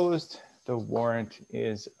none opposed, the warrant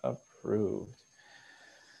is approved.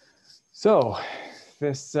 So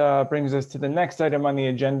this brings us to the next item on the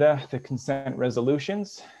agenda, the consent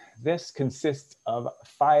resolutions. This consists of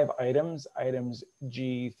 5 items, items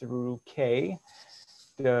G through K.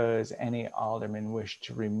 Does any alderman wish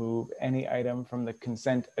to remove any item from the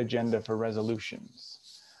consent agenda for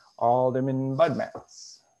resolutions? Alderman Bud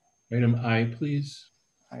Matts. Item I, please.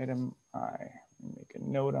 Item I. Make a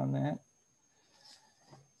note on that.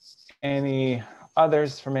 Any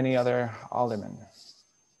others from any other alderman?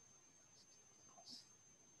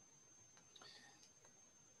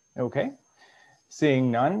 Okay.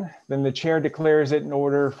 Seeing none, then the chair declares it in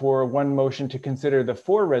order for one motion to consider the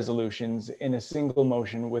 4 resolutions in a single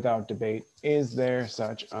motion without debate. Is there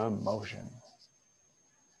such a motion?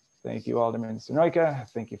 Thank you, Alderman Sunoika.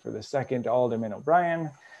 Thank you for the second, Alderman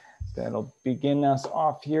O'Brien. That'll begin us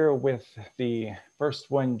off here with the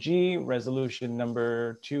first one, G, resolution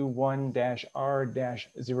number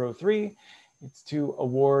 21-R-03. It's to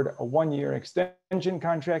award a 1-year extension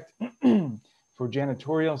contract for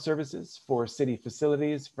janitorial services for city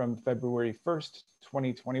facilities from February 1st,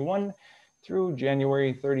 2021 through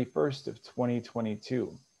January 31st of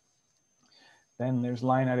 2022. Then there's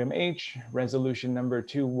line item H, resolution number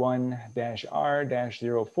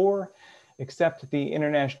 21-R-04, accept the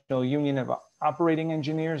International Union of Operating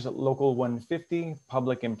Engineers Local 150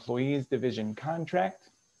 Public Employees Division contract.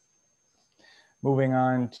 Moving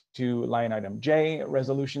on to line item J,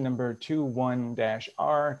 resolution number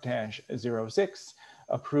 21-R-06,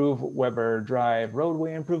 approve Weber Drive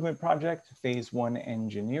roadway improvement project, phase 1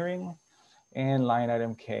 engineering. And line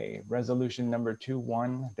item K, resolution number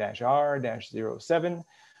 21-R-07,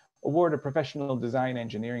 award a professional design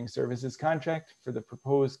engineering services contract for the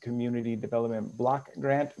proposed community development block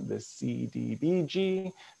grant, the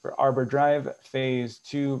CDBG, for Arbor Drive phase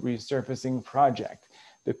 2 resurfacing project.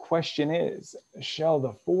 The question is, shall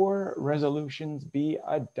the 4 resolutions be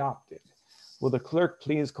adopted? Will the clerk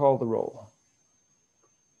please call the roll?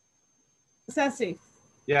 Sessi,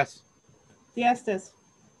 Yes. Diastis,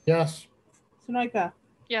 Yes. Sunoika,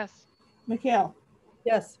 Yes. McHale,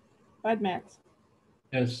 Yes. Bud Matts,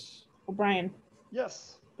 Yes. O'Brien,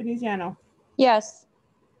 Yes. Veneziano. Yes.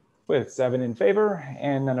 With 7 in favor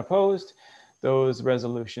and none opposed, those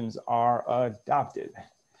resolutions are adopted.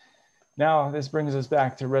 Now, this brings us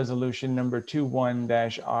back to resolution number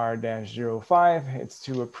 21-R-05. It's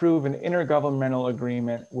to approve an intergovernmental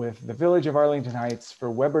agreement with the Village of Arlington Heights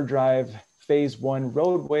for Weber Drive phase 1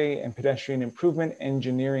 roadway and pedestrian improvement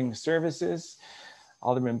engineering services.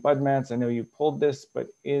 Alderman Bud Matts, I know you pulled this, but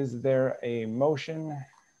is there a motion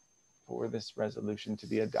for this resolution to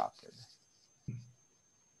be adopted?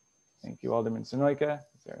 Thank you, Alderman Sunoika.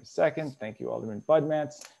 Is there a second? Thank you, Alderman Bud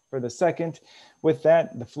Matts, for the second. With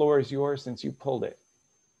that, the floor is yours since you pulled it.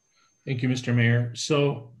 Thank you, Mr. Mayor.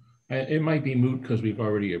 So it might be moot because we've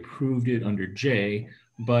already approved it under J,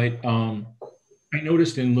 but I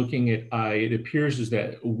noticed in looking at I, it appears as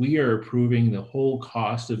that we are approving the whole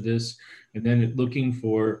cost of this and then looking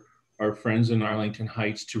for our friends in Arlington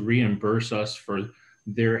Heights to reimburse us for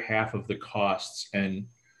their half of the costs. And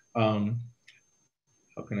how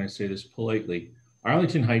can I say this politely?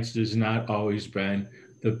 Arlington Heights has not always been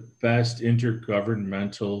the best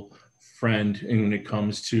intergovernmental friend when it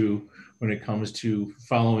comes to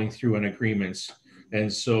following through on agreements.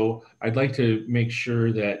 And so I'd like to make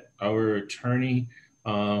sure that our attorney,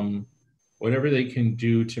 whatever they can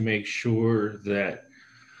do to make sure that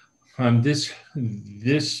this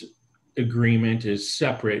agreement is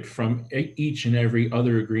separate from each and every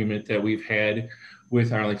other agreement that we've had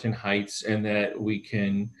with Arlington Heights, and that we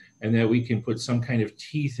can put some kind of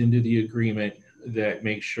teeth into the agreement that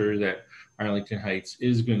makes sure that Arlington Heights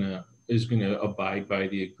is gonna abide by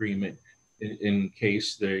the agreement in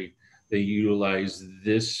case they utilize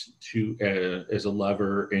this as a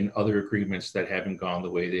lever in other agreements that haven't gone the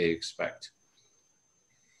way they expect.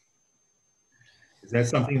 Is that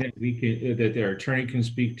something that that their attorney can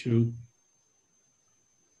speak to?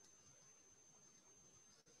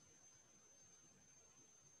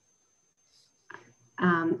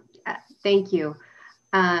 Thank you.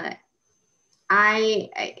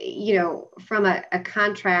 You know, from a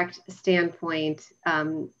contract standpoint,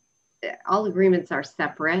 all agreements are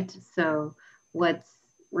separate. So what's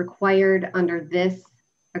required under this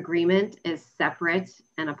agreement is separate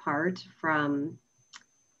and apart from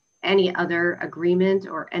any other agreement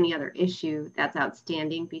or any other issue that's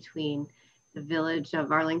outstanding between the Village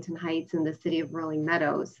of Arlington Heights and the City of Rolling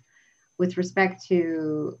Meadows. With respect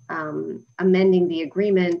to amending the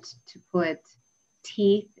agreement to put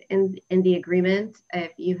teeth in the agreement,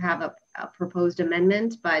 if you have a proposed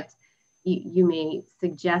amendment, but you may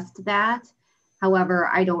suggest that. However,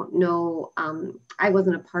 I don't know, I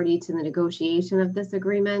wasn't a party to the negotiation of this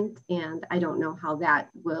agreement, and I don't know how that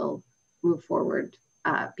will move forward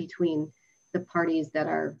between the parties that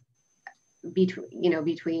are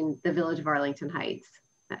between the Village of Arlington Heights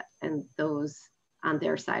and those on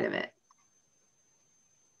their side of it.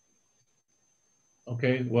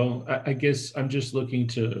 Okay, well, I guess I'm just looking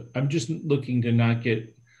to not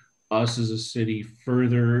get us as a city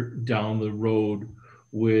further down the road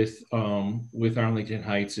with Arlington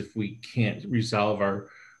Heights if we can't resolve our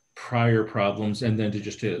prior problems, and then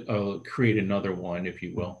to create another one, if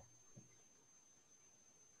you will.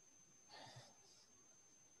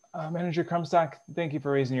 Manager Crumstock, thank you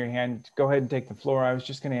for raising your hand. Go ahead and take the floor. I was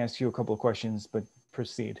just going to ask you a couple of questions, but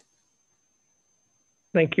proceed.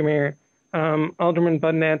 Thank you, Mayor. Alderman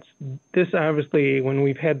Budnatz, this obviously, when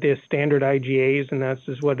we've had the standard IGAs, and that's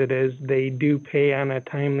just what it is, they do pay on a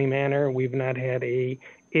timely manner. We've not had a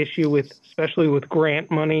issue with, especially with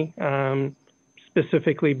grant money,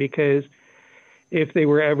 specifically because if they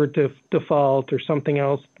were ever to default or something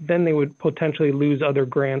else, then they would potentially lose other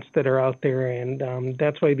grants that are out there. And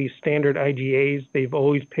that's why these standard IGAs, they've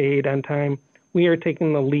always paid on time. We are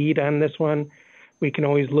taking the lead on this one. We can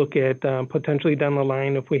always look at potentially down the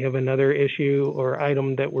line if we have another issue or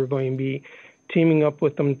item that we're going to be teaming up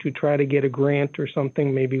with them to try to get a grant or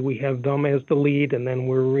something. Maybe we have them as the lead and then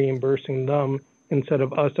we're reimbursing them instead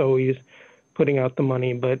of us always putting out the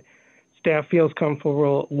money. But staff feels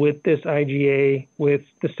comfortable with this IGA, with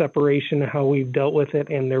the separation of how we've dealt with it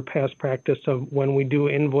and their past practice of when we do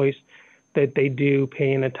invoice that they do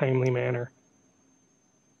pay in a timely manner.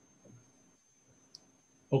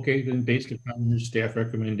 Okay, then based upon your staff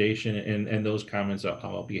recommendation and those comments,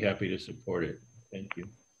 I'll be happy to support it. Thank you.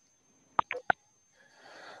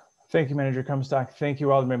 Thank you, Manager Crumstock. Thank you,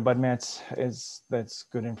 Alderman Budnatz. That's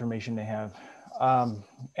good information to have.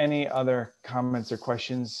 Any other comments or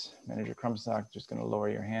questions? Manager Crumstock, just going to lower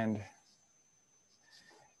your hand.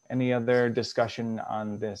 Any other discussion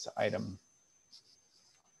on this item?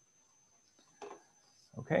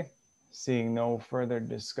 Okay. Seeing no further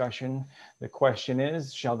discussion, the question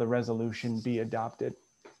is, shall the resolution be adopted?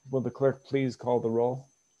 Will the clerk please call the roll?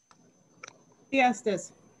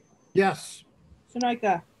 Diastis. Yes.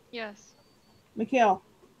 Sunoika. Yes. McHale.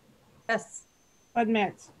 Yes.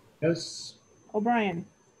 Budmats. Yes. O'Brien.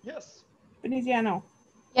 Yes. Veneziano.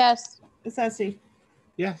 Yes. Bessesi.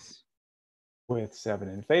 Yes. With 7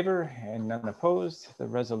 in favor and none opposed, the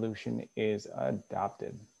resolution is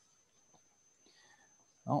adopted.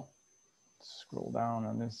 Oh. Scroll down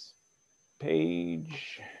on this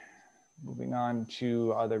page. Moving on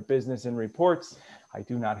to other business and reports. I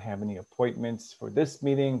do not have any appointments for this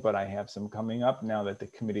meeting, but I have some coming up now that the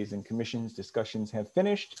committees and commissions discussions have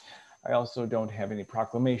finished. I also don't have any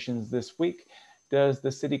proclamations this week. Does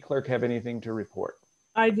the city clerk have anything to report?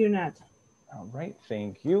 I do not. All right,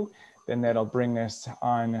 thank you. Then that'll bring us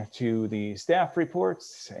on to the staff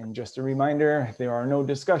reports. And just a reminder, there are no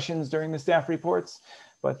discussions during the staff reports,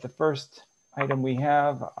 but the first item we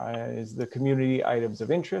have is the community items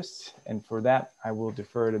of interest. And for that, I will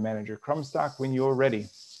defer to Manager Crumstock when you're ready.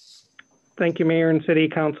 Thank you, Mayor and City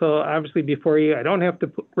Council. Obviously, before you, I don't have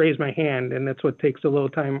to raise my hand, and that's what takes a little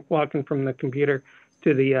time walking from the computer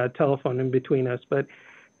to the telephone in between us. But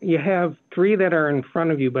you have 3 that are in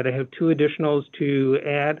front of you, but I have 2 additionals to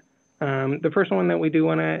add. The first one that we do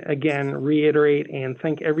want to, again, reiterate and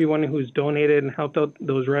thank everyone who's donated and helped out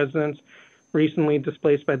those residents recently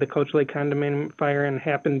displaced by the Coach Lake condominium fire and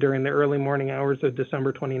happened during the early morning hours of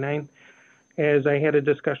December 29th. As I had a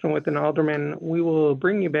discussion with an alderman, we will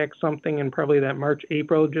bring you back something in probably that March,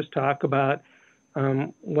 April, just talk about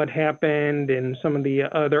what happened and some of the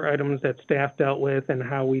other items that staff dealt with and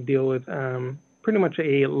how we deal with pretty much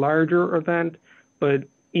a larger event, but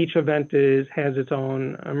each event has its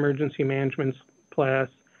own emergency management plus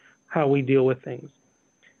how we deal with things.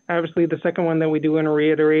 Obviously, the second one that we do want to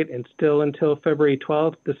reiterate, and still until February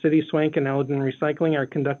 12th, the City Swank and Elgin Recycling are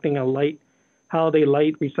conducting a holiday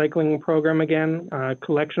light recycling program again.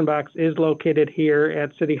 Collection box is located here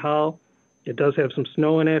at City Hall. It does have some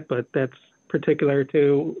snow in it, but that's particular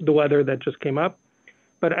to the weather that just came up.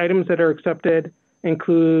 But items that are accepted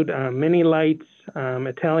include mini lights,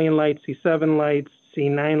 Italian lights, C7 lights,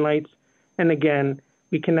 C9 lights, and again,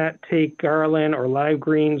 we cannot take garland or live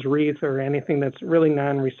greens, wreath, or anything that's really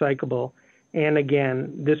non-recyclable. And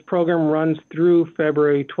again, this program runs through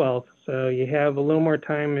February 12th. So you have a little more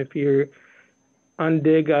time if you're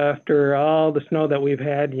undig after all the snow that we've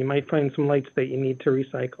had. You might find some lights that you need to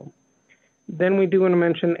recycle. Then we do want to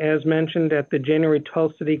mention, as mentioned at the January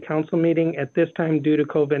 12th City Council meeting, at this time due to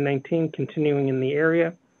COVID-19 continuing in the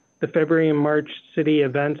area, the February and March city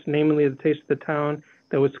events, namely the Taste of the Town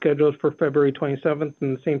that was scheduled for February 27th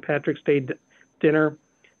and the St. Patrick's Day dinner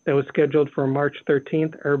that was scheduled for March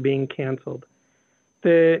 13th are being canceled.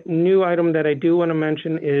 The new item that I do want to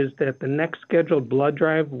mention is that the next scheduled blood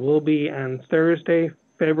drive will be on Thursday,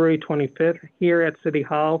 February 25th here at City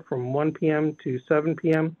Hall from 1 p.m. to 7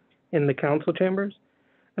 p.m. in the council chambers.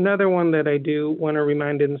 Another one that I do want to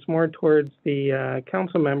remind, and it's more towards the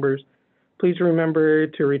council members, please remember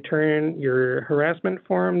to return your harassment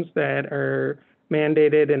forms that are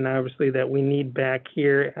mandated and obviously that we need back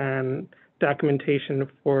here on documentation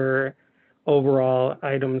for overall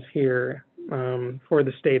items here for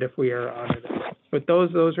the state if we are audited. But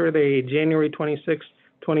those are the January 26,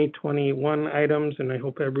 2021 items, and I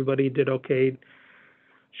hope everybody did okay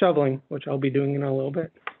shoveling, which I'll be doing in a little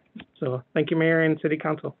bit. So thank you, Mayor and City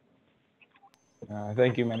Council.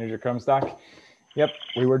 Thank you, Manager Krumstock. Yep,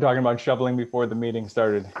 we were talking about shoveling before the meeting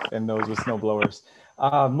started, and those with snow blowers.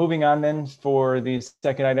 Moving on then for the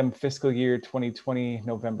second item, fiscal year 2020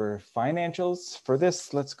 November financials. For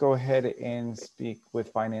this, let's go ahead and speak with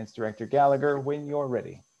Finance Director Gallagher when you're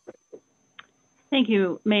ready. Thank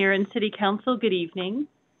you, Mayor and City Council. Good evening.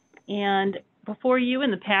 And before you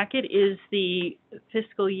in the packet is the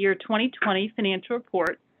fiscal year 2020 financial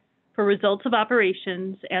report for results of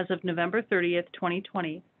operations as of November 30th,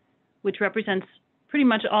 2020, which represents pretty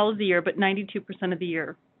much all of the year, but 92% of the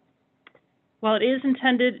year. While it is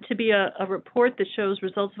intended to be a report that shows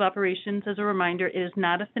results of operations, as a reminder, it is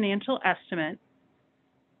not a financial estimate.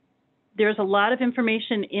 There's a lot of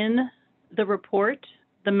information in the report.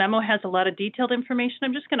 The memo has a lot of detailed information.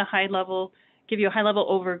 I'm just going to give you a high-level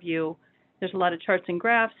overview. There's a lot of charts and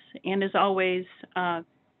graphs, and as always,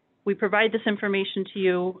 we provide this information to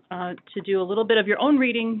you to do a little bit of your own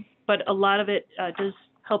reading, but a lot of it does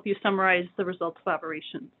help you summarize the results of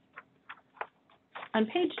operations. On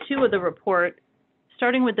page 2 of the report,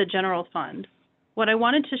 starting with the general fund, what I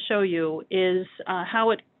wanted to show you is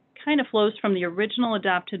how it kind of flows from the original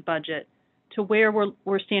adopted budget to where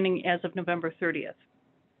we're standing as of November 30th.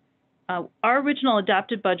 Our original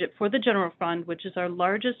adopted budget for the general fund, which is our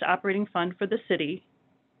largest operating fund for the city,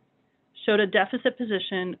 showed a deficit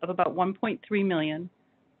position of about $1.3 million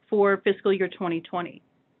for fiscal year 2020,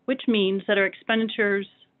 which means that our expenditures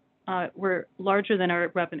were larger than our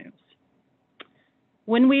revenues.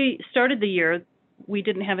 When we started the year, we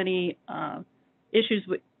didn't have any issues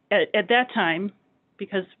at that time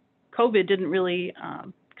because COVID didn't really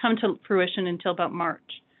come to fruition until about March.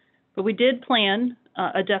 But we did plan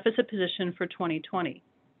a deficit position for 2020.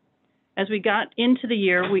 As we got into the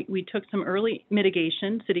year, we took some early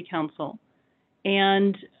mitigation, City Council,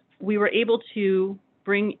 and we were able to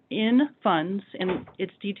bring in funds, and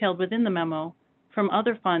it's detailed within the memo, from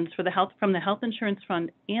other funds from the health insurance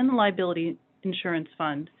fund and the liability insurance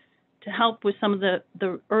fund to help with some of the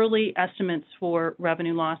early estimates for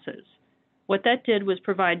revenue losses. What that did was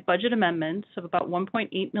provide budget amendments of about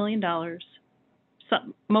 $1.8 million,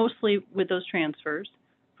 mostly with those transfers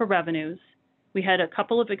for revenues. We had a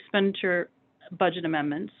couple of expenditure budget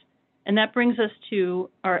amendments, and that brings us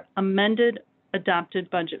to our amended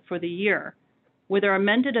adopted budget for the year. With our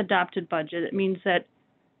amended adopted budget, it means that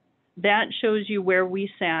shows you where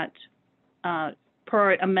we sat per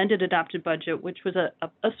our amended adopted budget, which was a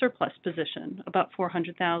surplus position, about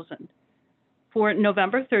 $400,000. For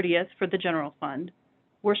November 30th, for the general fund,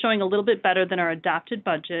 we're showing a little bit better than our adopted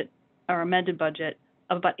budget, our amended budget,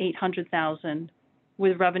 of about $800,000,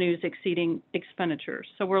 with revenues exceeding expenditures.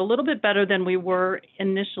 So we're a little bit better than we were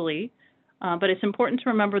initially, but it's important to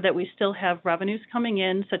remember that we still have revenues coming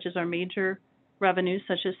in, such as our major revenues,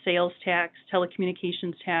 such as sales tax,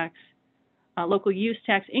 telecommunications tax, local use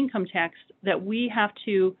tax, income tax, that we have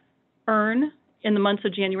to earn in the months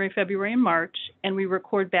of January, February, and March, and we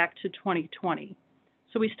record back to 2020.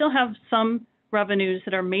 So we still have some revenues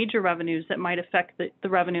that are major revenues that might affect the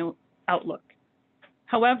revenue outlook.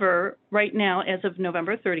 However, right now, as of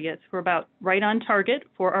November 30th, we're about right on target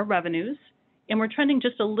for our revenues, and we're trending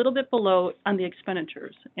just a little bit below on the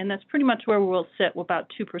expenditures. And that's pretty much where we'll sit,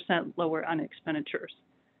 about 2% lower on expenditures.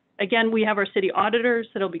 Again, we have our city auditors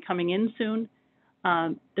that'll be coming in soon.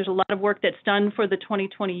 There's a lot of work that's done for the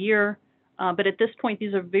 2020 year, but at this point,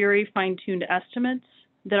 these are very fine-tuned estimates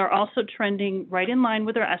that are also trending right in line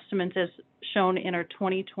with our estimates as shown in our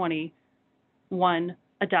 2021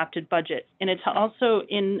 adopted budget. And it's also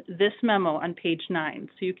in this memo on page 9.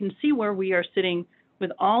 So you can see where we are sitting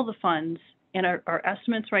with all the funds, and our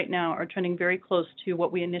estimates right now are trending very close to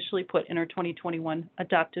what we initially put in our 2021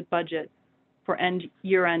 adopted budget for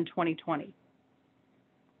year-end 2020.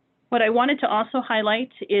 What I wanted to also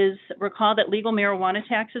highlight is, recall that legal marijuana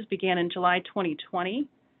taxes began in July 2020.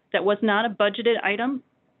 That was not a budgeted item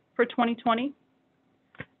for 2020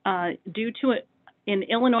 due to an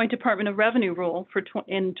Illinois Department of Revenue rule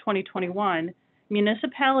in 2021.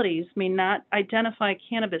 Municipalities may not identify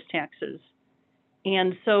cannabis taxes,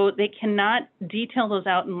 and so they cannot detail those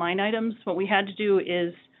out in line items. What we had to do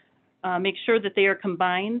is make sure that they are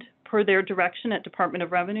combined per their direction at Department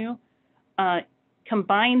of Revenue,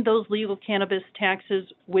 combine those legal cannabis taxes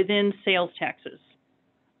within sales taxes.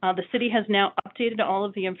 The city has now updated all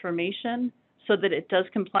of the information so that it does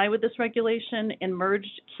comply with this regulation and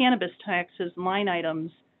merged cannabis taxes line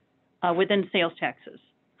items within sales taxes.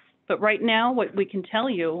 But right now, what we can tell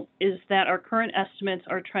you is that our current estimates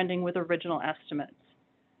are trending with original estimates.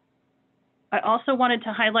 I also wanted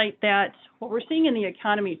to highlight that what we're seeing in the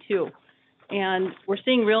economy too, and we're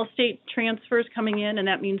seeing real estate transfers coming in, and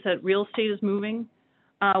that means that real estate is moving.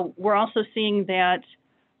 We're also seeing that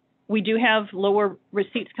we do have lower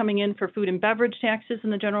receipts coming in for food and beverage taxes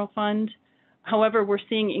in the general fund. However, we're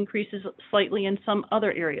seeing increases slightly in some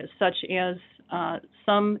other areas, such as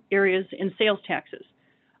some areas in sales taxes.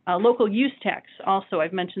 Local use tax also,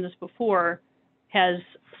 I've mentioned this before, has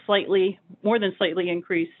more than slightly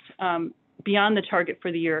increased beyond the target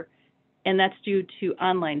for the year, and that's due to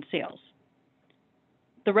online sales.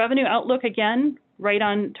 The revenue outlook, again, right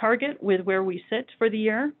on target with where we sit for the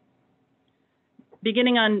year.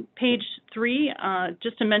 Beginning on page 3,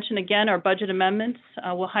 just to mention again our budget amendments,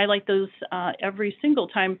 we'll highlight those every single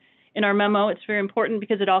time in our memo. It's very important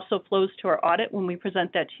because it also flows to our audit when we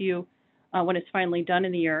present that to you when it's finally done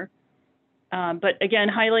in the year. But again,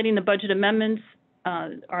 highlighting the budget amendments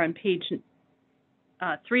are on page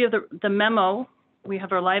 3 of the memo. We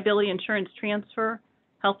have our liability insurance transfer,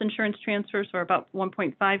 health insurance transfers for about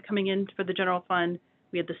 1.5 coming in for the general fund.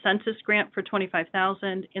 We had the census grant for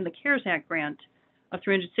 $25,000 and the CARES Act grant of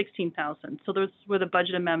 $316,000. So those were the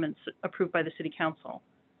budget amendments approved by the City Council.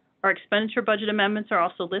 Our expenditure budget amendments are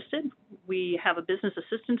also listed. We have a business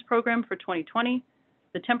assistance program for 2020,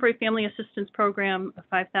 the temporary family assistance program of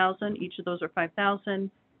 $5,000. Each of those are $5,000,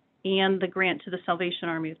 and the grant to the Salvation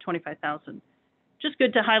Army of $25,000. Just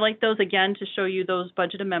good to highlight those again to show you those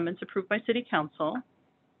budget amendments approved by City Council.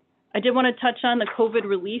 I did want to touch on the COVID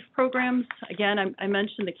relief programs. Again, I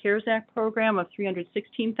mentioned the CARES Act program of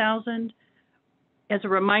 $316,000. As a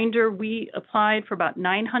reminder, we applied for about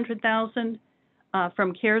 $900,000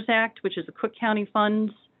 from CARES Act, which is the Cook County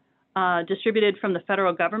funds distributed from the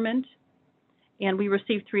federal government, and we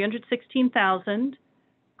received $316,000.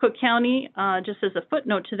 Cook County, just as a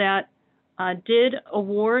footnote to that, did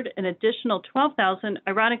award an additional $12,000.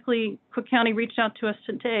 Ironically, Cook County reached out to us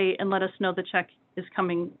today and let us know the check is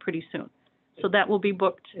coming pretty soon. So that will be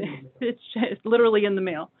booked. It's literally in the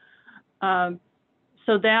mail.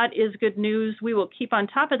 So that is good news. We will keep on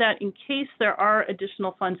top of that in case there are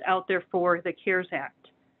additional funds out there for the CARES Act.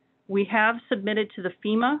 We have submitted to the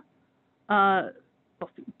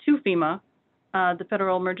the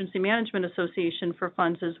Federal Emergency Management Association, for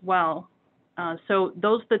funds as well. So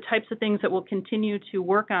those are the types of things that we'll continue to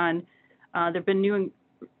work on. There have been new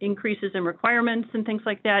increases in requirements and things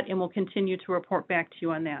like that, and we'll continue to report back to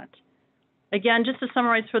you on that. Again, just to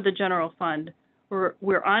summarize for the general fund,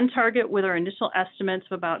 we're on target with our initial estimates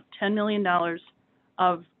of about $10 million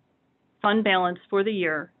of fund balance for the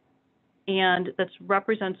year, and that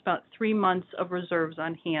represents about 3 months of reserves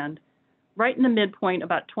on hand, right in the midpoint,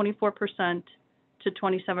 about 24% to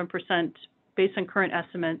 27% based on current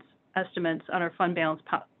estimates on our fund balance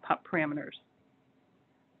pop parameters.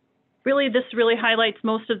 Really, this really highlights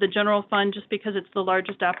most of the general fund just because it's the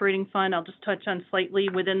largest operating fund. I'll just touch on slightly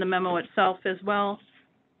within the memo itself as well,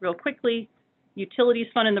 real quickly. Utilities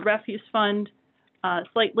fund and the refuse fund,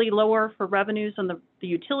 slightly lower for revenues on the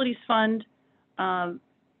utilities fund. And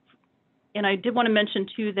I did want to mention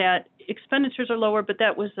too that expenditures are lower, but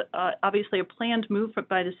that was obviously a planned move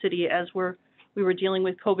by the city as we were dealing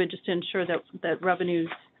with COVID, just to ensure that revenues,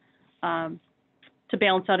 to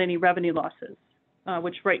balance out any revenue losses,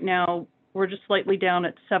 which right now we're just slightly down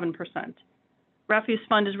at 7%. Refuse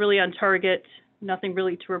fund is really on target, nothing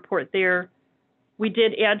really to report there. We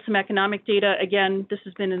did add some economic data. Again, this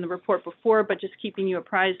has been in the report before, but just keeping you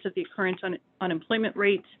apprised of the current unemployment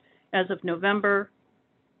rate as of November.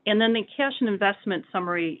 And then the cash and investment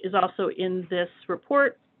summary is also in this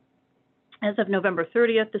report. As of November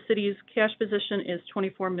 30th, the city's cash position is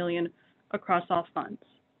 $24 million across all funds.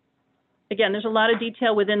 Again, there's a lot of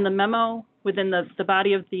detail within the memo, within the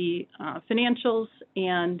body of the financials,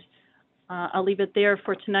 and I'll leave it there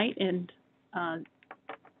for tonight. And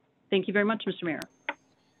thank you very much, Mr. Mayor.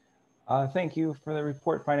 Thank you for the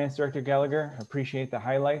report, Finance Director Gallagher. Appreciate the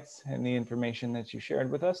highlights and the information that you shared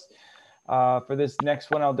with us. For this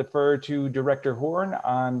next one, I'll defer to Director Horn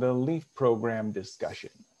on the LEAF program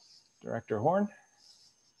discussion. Director Horn.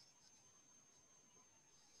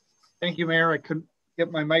 Thank you, Mayor. I couldn't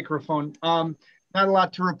get my microphone. Not a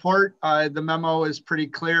lot to report. The memo is pretty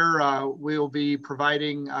clear. We'll be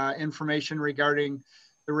providing information regarding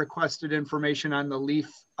the requested information on the LEAF,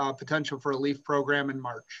 potential for a LEAF program in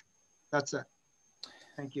March. That's it.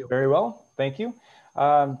 Thank you. Very well. Thank you.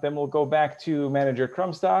 Then we'll go back to Manager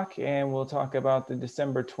Crumstock and we'll talk about the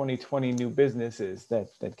December 2020 new businesses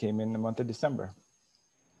that came in the month of December.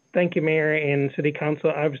 Thank you, Mayor and City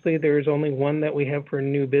Council. Obviously, there's only one that we have for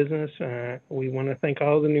new business. We want to thank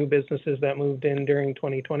all the new businesses that moved in during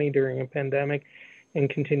 2020 during a pandemic and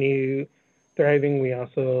continue thriving. We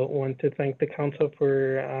also want to thank the council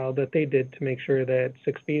for all that they did to make sure that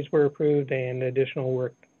 6Bs were approved and additional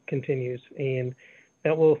work continues. And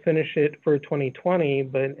that will finish it for 2020.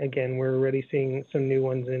 But again, we're already seeing some new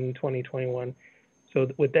ones in 2021.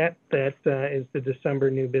 So with that, is the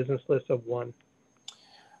December new business list of one.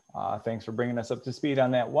 Thanks for bringing us up to speed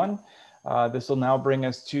on that one. This will now bring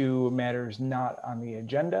us to matters not on the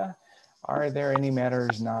agenda. Are there any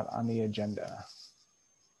matters not on the agenda?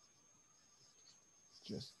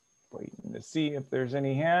 Just waiting to see if there's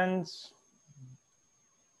any hands.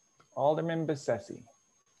 Alderman Bessetti.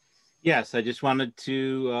 Yes, I just wanted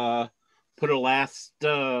to put a last,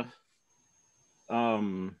 how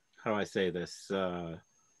do I say this,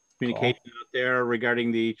 communication out there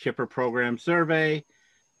regarding the Chipper program survey.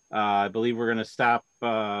 I believe we're going to stop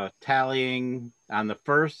tallying on the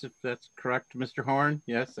 1st, if that's correct, Mr. Horn.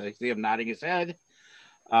 Yes, I see him nodding his head.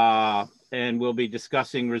 And we'll be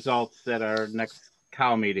discussing results at our next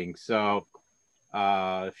COW meeting. So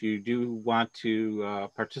if you do want to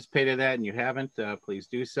participate in that and you haven't, please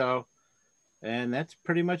do so. And that's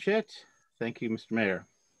pretty much it. Thank you, Mr. Mayor.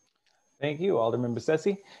 Thank you, Alderman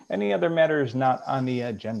Bessetti. Any other matters not on the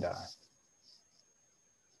agenda?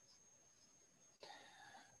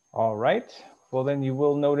 All right. Well, then you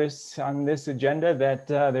will notice on this agenda that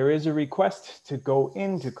there is a request to go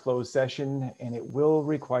into closed session, and it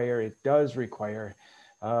does require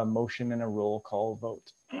a motion and a roll call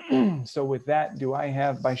vote. So with that, do I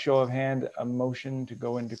have, by show of hand, a motion to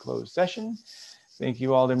go into closed session? Thank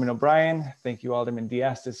you, Alderman O'Brien. Thank you, Alderman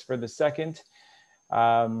Diastis, for the second.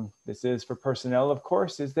 This is for personnel, of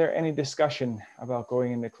course. Is there any discussion about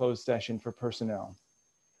going into closed session for personnel?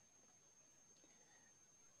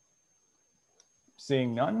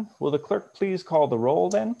 Seeing none, will the clerk please call the roll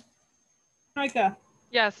then? Micah.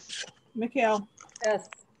 Yes. McHale. Yes.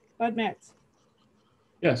 Bud Matts.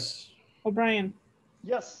 Yes. O'Brien.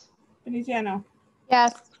 Yes. Veneziano.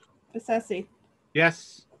 Yes. Bessetti.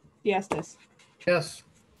 Yes. Diastis. Yes.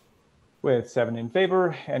 With 7 in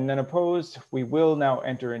favor and none opposed, we will now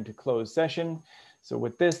enter into closed session. So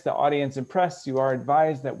with this, the audience and press, you are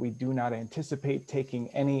advised that we do not anticipate taking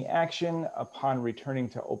any action upon returning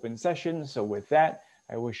to open session. So with that,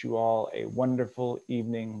 I wish you all a wonderful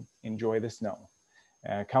evening. Enjoy the snow.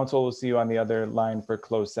 Council will see you on the other line for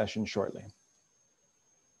closed session shortly.